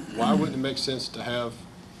why wouldn't it make sense to have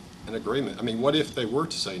an agreement? I mean, what if they were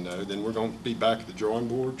to say no? Then we're going to be back at the drawing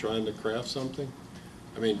board trying to craft something?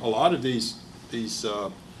 I mean, a lot of these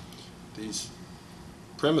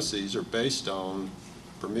premises are based on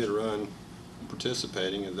Bermuda Run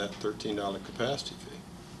participating in that $13 capacity fee.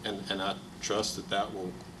 And I trust that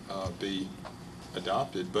will be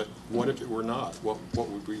adopted, but what if it were not? What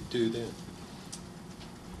would we do then?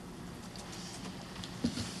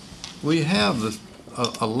 We have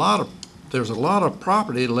a lot of there's a lot of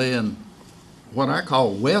property laying what I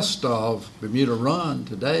call west of Bermuda Run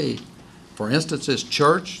today. For instance, this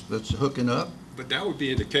church that's hooking up. But that would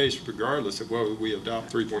be the case regardless of whether we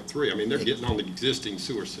adopt 3.3. I mean, they're getting on the existing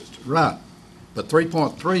sewer system. Right. But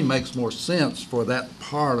 3.3 makes more sense for that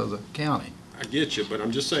part of the county. I get you, but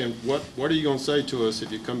I'm just saying, what are you going to say to us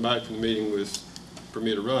if you come back from the meeting with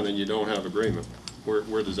Bermuda Run and you don't have agreement?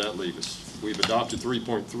 Where does that leave us? We've adopted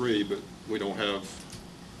 3.3, but we don't have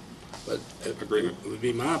agreement. It would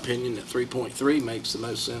be my opinion that 3.3 makes the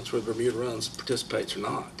most sense whether Bermuda Runs participates or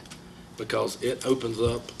not, because it opens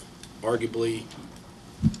up arguably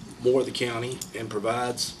more of the county and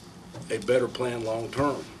provides a better plan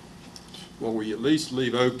long-term. Well, we at least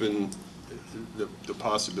leave open the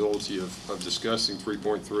possibility of discussing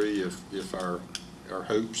 3.3 if our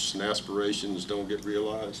hopes and aspirations don't get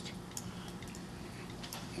realized?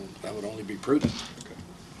 That would only be prudent.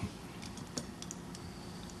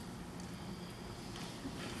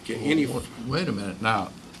 Okay, Wait a minute now.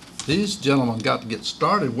 These gentlemen got to get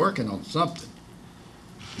started working on something.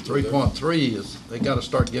 3.3 is, they got to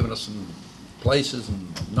start giving us some places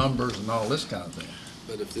and numbers and all this kind of thing.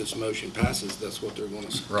 But if this motion passes, that's what they're going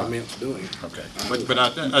to commence doing. Okay. But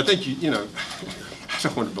I think, you know, I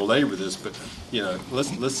don't want to belabor this, but, you know,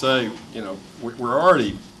 let's say, you know, we're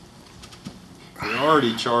already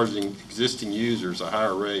charging existing users a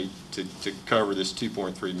higher rate to cover this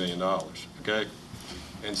 $2.3 million, okay?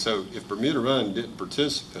 And so if Bermuda Run didn't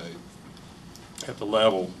participate at the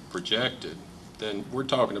level projected, then we're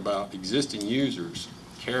talking about existing users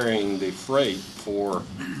carrying the freight for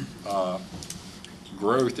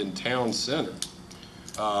growth in town center.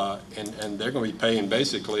 And they're going to be paying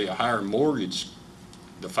basically a higher mortgage,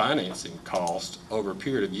 the financing cost over a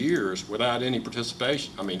period of years without any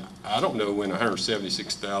participation. I mean, I don't know when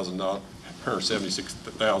 176,000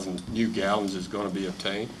 new gallons is going to be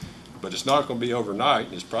obtained, but it's not going to be overnight,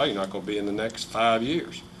 and it's probably not going to be in the next 5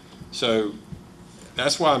 years. So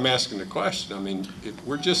that's why I'm asking the question. I mean, if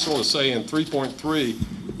we're just sort of saying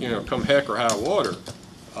 3.3, you know, come heck or high water,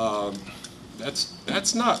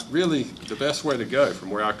 that's not really the best way to go from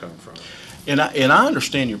where I come from. And I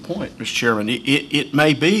understand your point, Mr. Chairman. It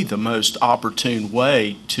may be the most opportune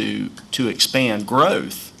way to expand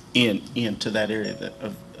growth into that area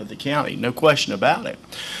of the county, no question about it.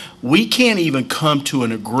 We can't even come to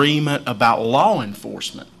an agreement about law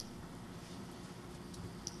enforcement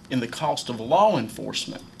and the cost of law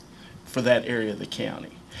enforcement for that area of the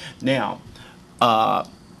county. Now,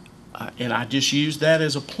 and I just use that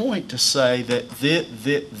as a point to say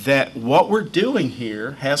that what we're doing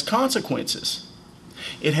here has consequences.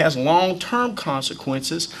 It has long-term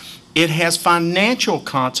consequences. It has financial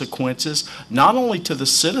consequences, not only to the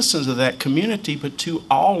citizens of that community, but to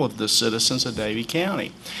all of the citizens of Davie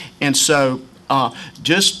County. And so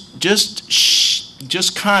just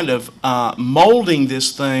kind of molding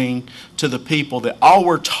this thing to the people that all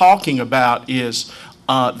we're talking about is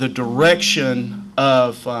the direction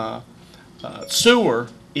of sewer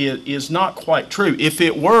is not quite true. If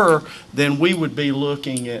it were, then we would be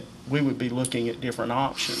looking at different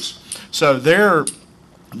options. So there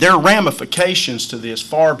are ramifications to this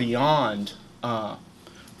far beyond the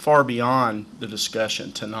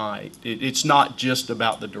discussion tonight. It's not just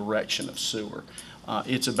about the direction of sewer.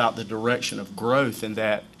 It's about the direction of growth in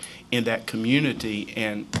that community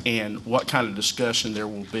and what kind of discussion there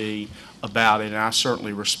will be about it. And I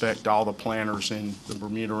certainly respect all the planners in the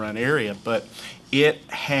Bermuda Run area, but it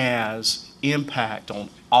has impact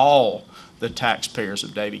on all the taxpayers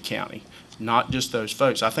of Davie County, not just those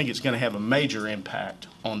folks. I think it's going to have a major impact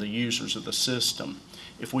on the users of the system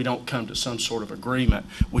if we don't come to some sort of agreement,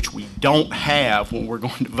 which we don't have when we're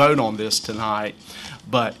going to vote on this tonight.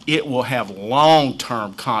 But it will have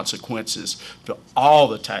long-term consequences to all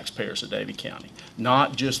the taxpayers of Davie County,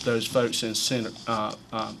 not just those folks in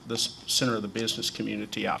the center of the business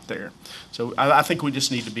community out there. So I think we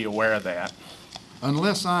just need to be aware of that.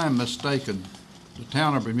 Unless I am mistaken, the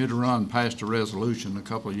town of Bermuda Run passed a resolution a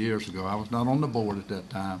couple of years ago. I was not on the board at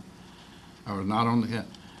that time. I was not on the,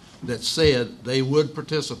 that said they would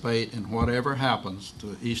participate in whatever happens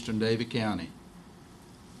to eastern Davie County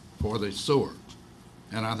for the sewer.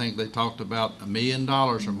 And I think they talked about $1 million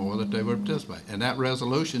or more that they would participate. And that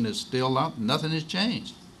resolution is still nothing has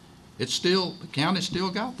changed. It's still, the county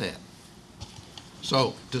still got that.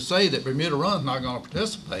 So to say that Bermuda Run's not going to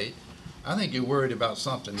participate, I think you're worried about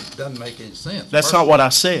something that doesn't make any sense. That's not what I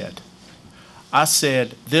said. I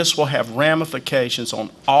said, this will have ramifications on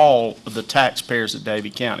all of the taxpayers of Davie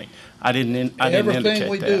County. I didn't indicate that. Everything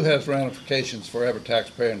we do has ramifications for every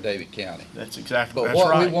taxpayer in Davie County. That's exactly, But that's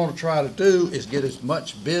what we right. want to try to do is get as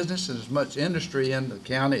much business and as much industry in the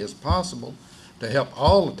county as possible to help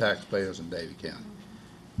all the taxpayers in Davie County.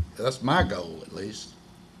 That's my goal, at least.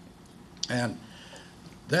 And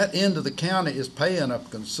that end of the county is paying a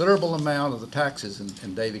considerable amount of the taxes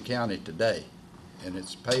in Davie County today. And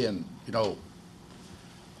it's paying, you know,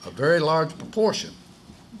 a very large proportion.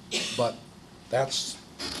 But that's.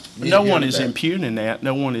 No one is impugning that.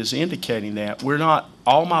 No one is indicating that. We're not,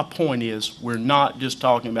 all my point is, we're not just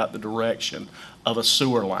talking about the direction of a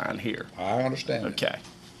sewer line here. I understand that. Okay.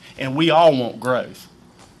 And we all want growth.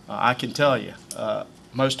 I can tell you,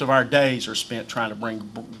 most of our days are spent trying to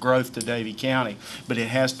bring growth to Davie County, but there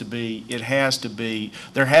has to be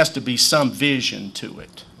some vision to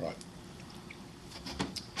it. Right.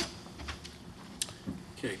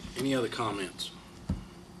 Okay, any other comments?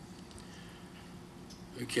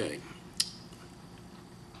 Okay.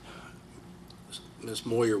 Ms.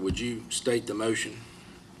 Moyer, would you state the motion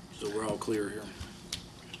so we're all clear here?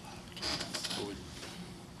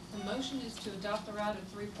 The motion is to adopt the route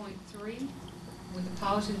of 3.3 with the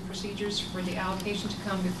policies and procedures for the allocation to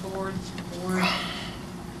come before the board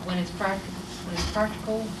when it's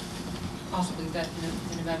practical, possibly that in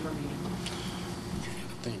the November meeting.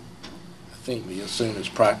 I think the as soon as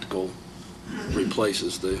practical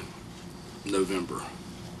replaces the November.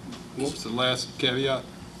 What was the last caveat?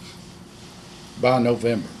 By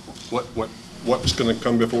November. What's going to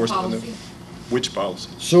come before us? Policy. Which policy?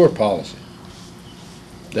 Sewer policy.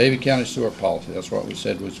 Davie County sewer policy. That's what we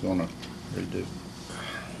said we was going to redo.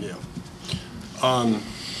 Yeah.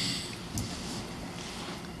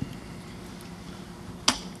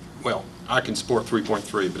 Well, I can support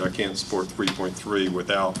 3.3, but I can't support 3.3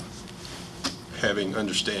 without having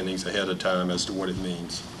understandings ahead of time as to what it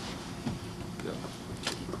means.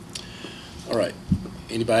 All right.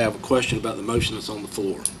 Anybody have a question about the motion that's on the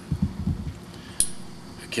floor?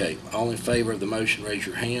 Okay, all in favor of the motion, raise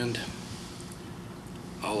your hand.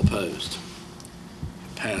 All opposed?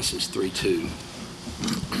 Passes 3-2.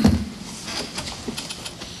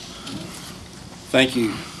 Thank you,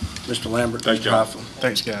 Mr. Lambert. Thank you.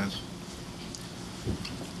 Thanks, guys.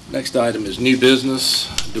 Next item is new business.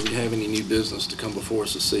 Do we have any new business to come before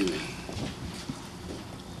us this evening?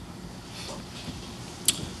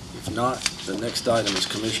 If not, the next item is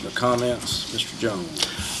commissioner comments. Mr. Jones.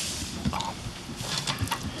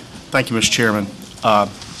 Thank you, Mr. Chairman.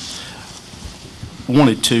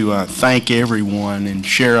 Wanted to thank everyone, and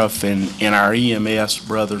Sheriff and our EMS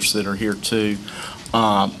brothers that are here too.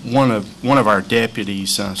 One of our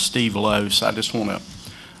deputies, Steve Lose, I just want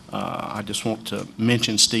to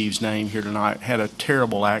mention Steve's name here tonight. Had a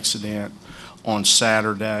terrible accident on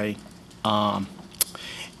Saturday,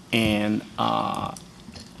 and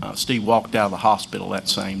Steve walked out of the hospital that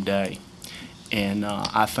same day, and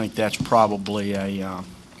I think that's probably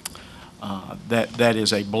that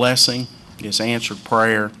is a blessing. It's answered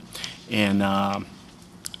prayer, and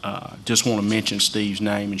just want to mention Steve's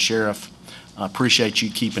name. And Sheriff, I appreciate you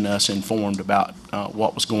keeping us informed about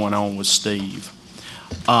what was going on with Steve.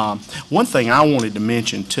 One thing I wanted to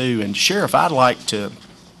mention too, and Sheriff, I'd like to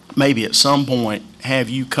maybe at some point have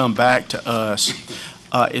you come back to us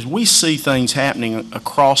as we see things happening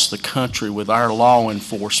across the country with our law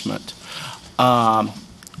enforcement. At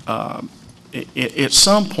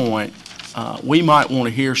some point, we might want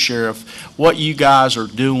to hear, Sheriff, what you guys are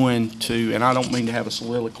doing to, and I don't mean to have a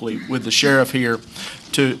soliloquy with the sheriff here,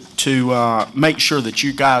 to make sure that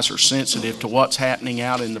you guys are sensitive to what's happening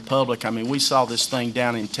out in the public. I mean, we saw this thing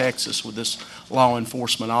down in Texas with this law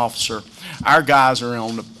enforcement officer. Our guys are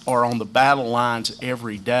on the battle lines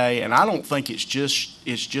every day, and I don't think it's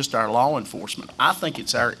just our law enforcement. I think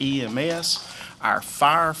it's our EMS, our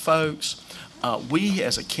fire folks. We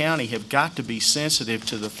as a county have got to be sensitive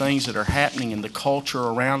to the things that are happening in the culture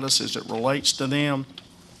around us as it relates to them,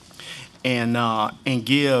 and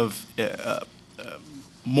give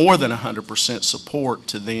more than 100% support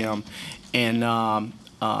to them. And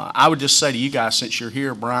I would just say to you guys, since you're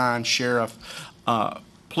here, Brian, Sheriff,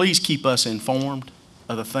 please keep us informed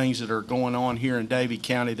of the things that are going on here in Davie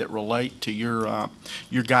County that relate to your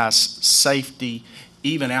guys' safety,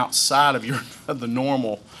 even outside of the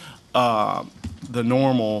normal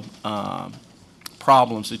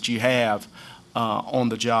problems that you have on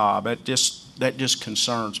the job. That just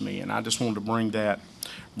concerns me, and I just wanted to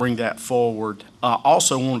bring that forward.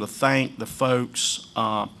 Also wanted to thank the folks.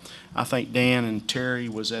 I think Dan and Terry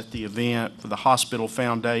was at the event for the Hospital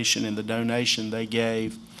Foundation and the donation they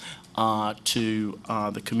gave. to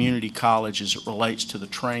the community college as it relates to the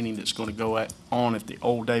training that's going to go on at the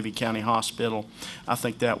old Davie County Hospital. I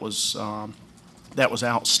think that was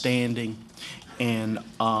outstanding, and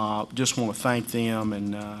just want to thank them,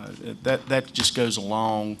 and that just goes a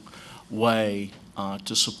long way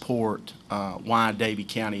to support why Davie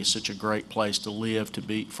County is such a great place to live,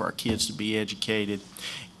 for our kids to be educated,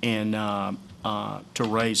 and to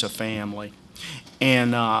raise a family.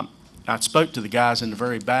 And I spoke to the guys in the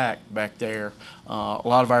very back there. A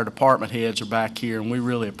lot of our department heads are back here, and we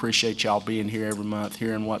really appreciate y'all being here every month,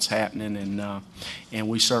 hearing what's happening, and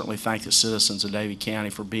we certainly thank the citizens of Davie County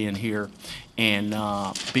for being here and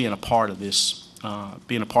being a part of this,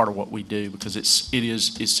 being a part of what we do, because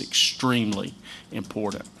it's extremely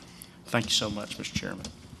important. Thank you so much, Mr. Chairman.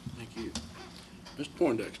 Thank you. Mr.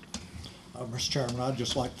 Poindexter. Mr. Chairman, I'd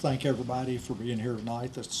just like to thank everybody for being here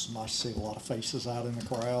tonight. It's nice to see a lot of faces out in the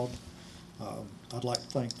crowd. I'd like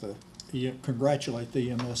to congratulate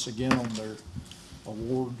the EMS again on their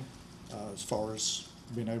award as far as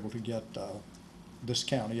being able to get this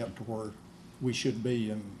county up to where we should be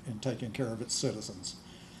in taking care of its citizens.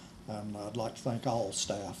 And I'd like to thank all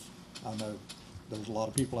staff. I know there's a lot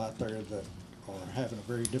of people out there that are having a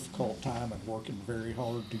very difficult time and working very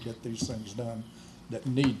hard to get these things done that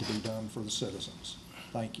need to be done for the citizens.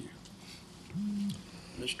 Thank you.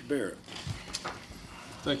 Mr. Byrd.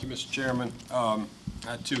 Thank you, Mr. Chairman. I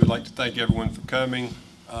too would like to thank everyone for coming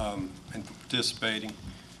and for participating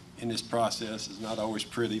in this process. It's not always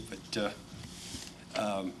pretty, but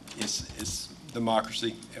it's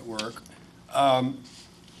democracy at work. I'd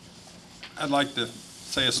like to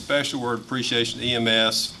say a special word of appreciation to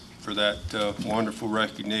EMS for that wonderful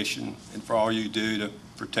recognition and for all you do to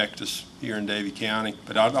protect us here in Davie County.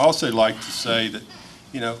 But I'd also like to say that,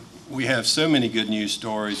 we have so many good news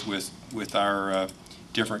stories with our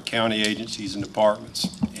different county agencies and departments,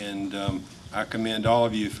 and I commend all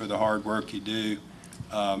of you for the hard work you do.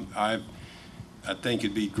 I think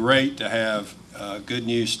it'd be great to have good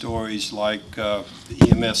news stories like the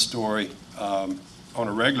EMS story on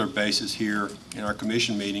a regular basis here in our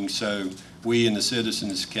commission meetings, so we and the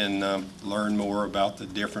citizens can learn more about the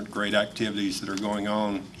different great activities that are going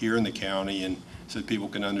on here in the county, and so that people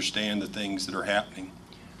can understand the things that are happening.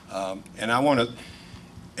 And I want to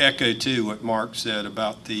echo too what Mark said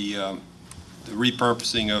about the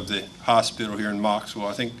repurposing of the hospital here in Moxville.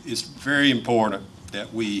 I think it's very important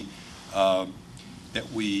that we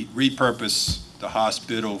repurpose the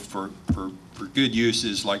hospital for good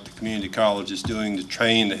uses like the community college is doing to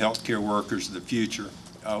train the healthcare workers of the future.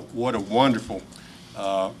 What a wonderful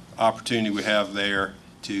opportunity we have there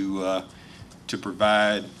to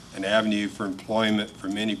provide an avenue for employment for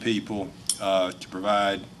many people, to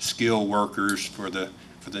provide skilled workers for the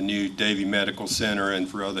new Davie Medical Center and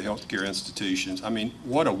for other healthcare institutions. I mean,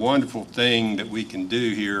 what a wonderful thing that we can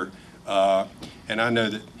do here. And I know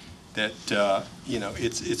that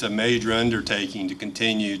it's a major undertaking to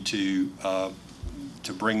continue to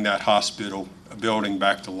bring that hospital building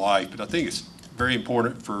back to life. But I think it's very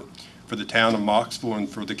important for the town of Moxville and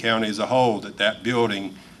for the county as a whole that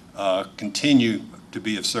building continue to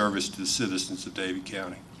be of service to the citizens of Davie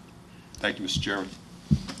County. Thank you, Mr. Chairman.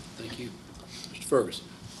 Thank you. Mr. Ferguson.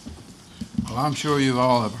 Well, I'm sure you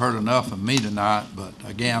all have heard enough of me tonight, but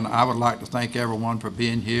again, I would like to thank everyone for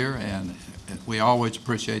being here, and we always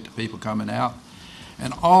appreciate the people coming out.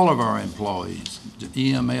 And all of our employees,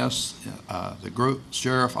 the EMS, the group,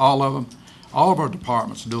 sheriff, all of them, all of our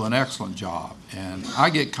departments do an excellent job. And I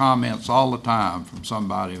get comments all the time from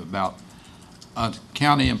somebody about a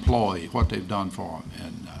county employee, what they've done for them.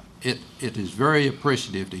 And it is very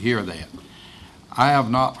appreciative to hear that. I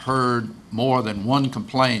have not heard more than one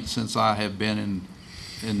complaint since I have been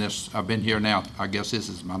in this. I've been here now, I guess this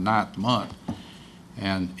is my 9th month.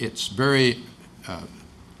 And it's very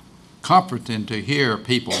comforting to hear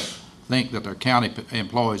people think that their county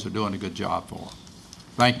employees are doing a good job for them.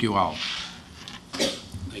 Thank you all.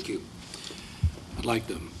 Thank you. I'd like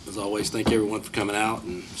to, as always, thank everyone for coming out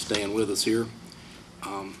and staying with us here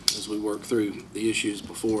as we work through the issues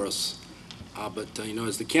before us. But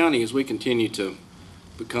as the county, as we continue to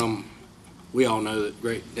become, we all know that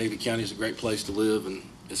Davie County is a great place to live, and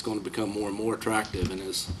it's going to become more and more attractive. And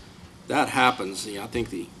as that happens, I think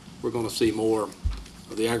we're going to see more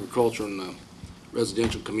of the agriculture and the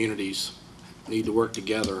residential communities need to work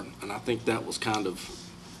together. And I think that was kind of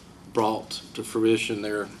brought to fruition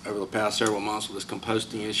there over the past several months with this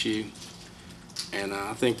composting issue. And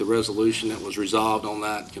I think the resolution that was resolved on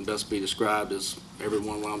that can best be described as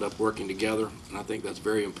everyone wound up working together, and I think that's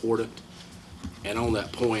very important. And on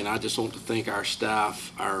that point, I just want to thank our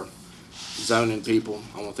staff, our zoning people.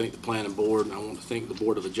 I want to thank the planning board, and I want to thank the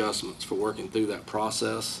Board of Adjustments for working through that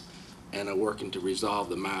process and working to resolve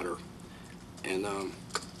the matter. And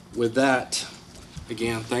with that,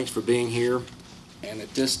 again, thanks for being here. And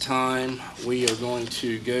at this time, we are going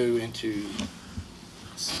to go into,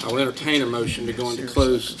 I'll entertain a motion to go into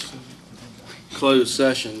closed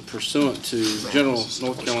session pursuant to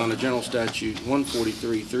North Carolina General Statute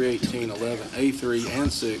 143, 318, 11, A3,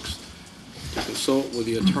 and 6, to consult with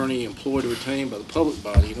the attorney employed or retained by the public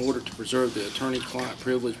body in order to preserve the attorney-client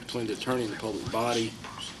privilege between the attorney and the public body,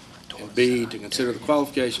 and B, to consider the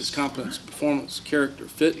qualifications, competence, performance, character,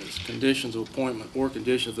 fitness, conditions of appointment, or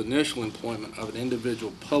conditions of initial employment of an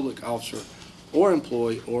individual public officer or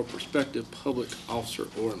employee or prospective public officer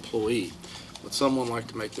or employee. Would someone like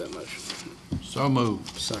to make that motion? So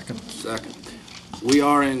moved. Second. Second. We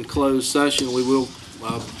are in closed session. We will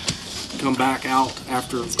come back out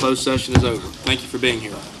after closed session is over. Thank you for being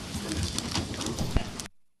here.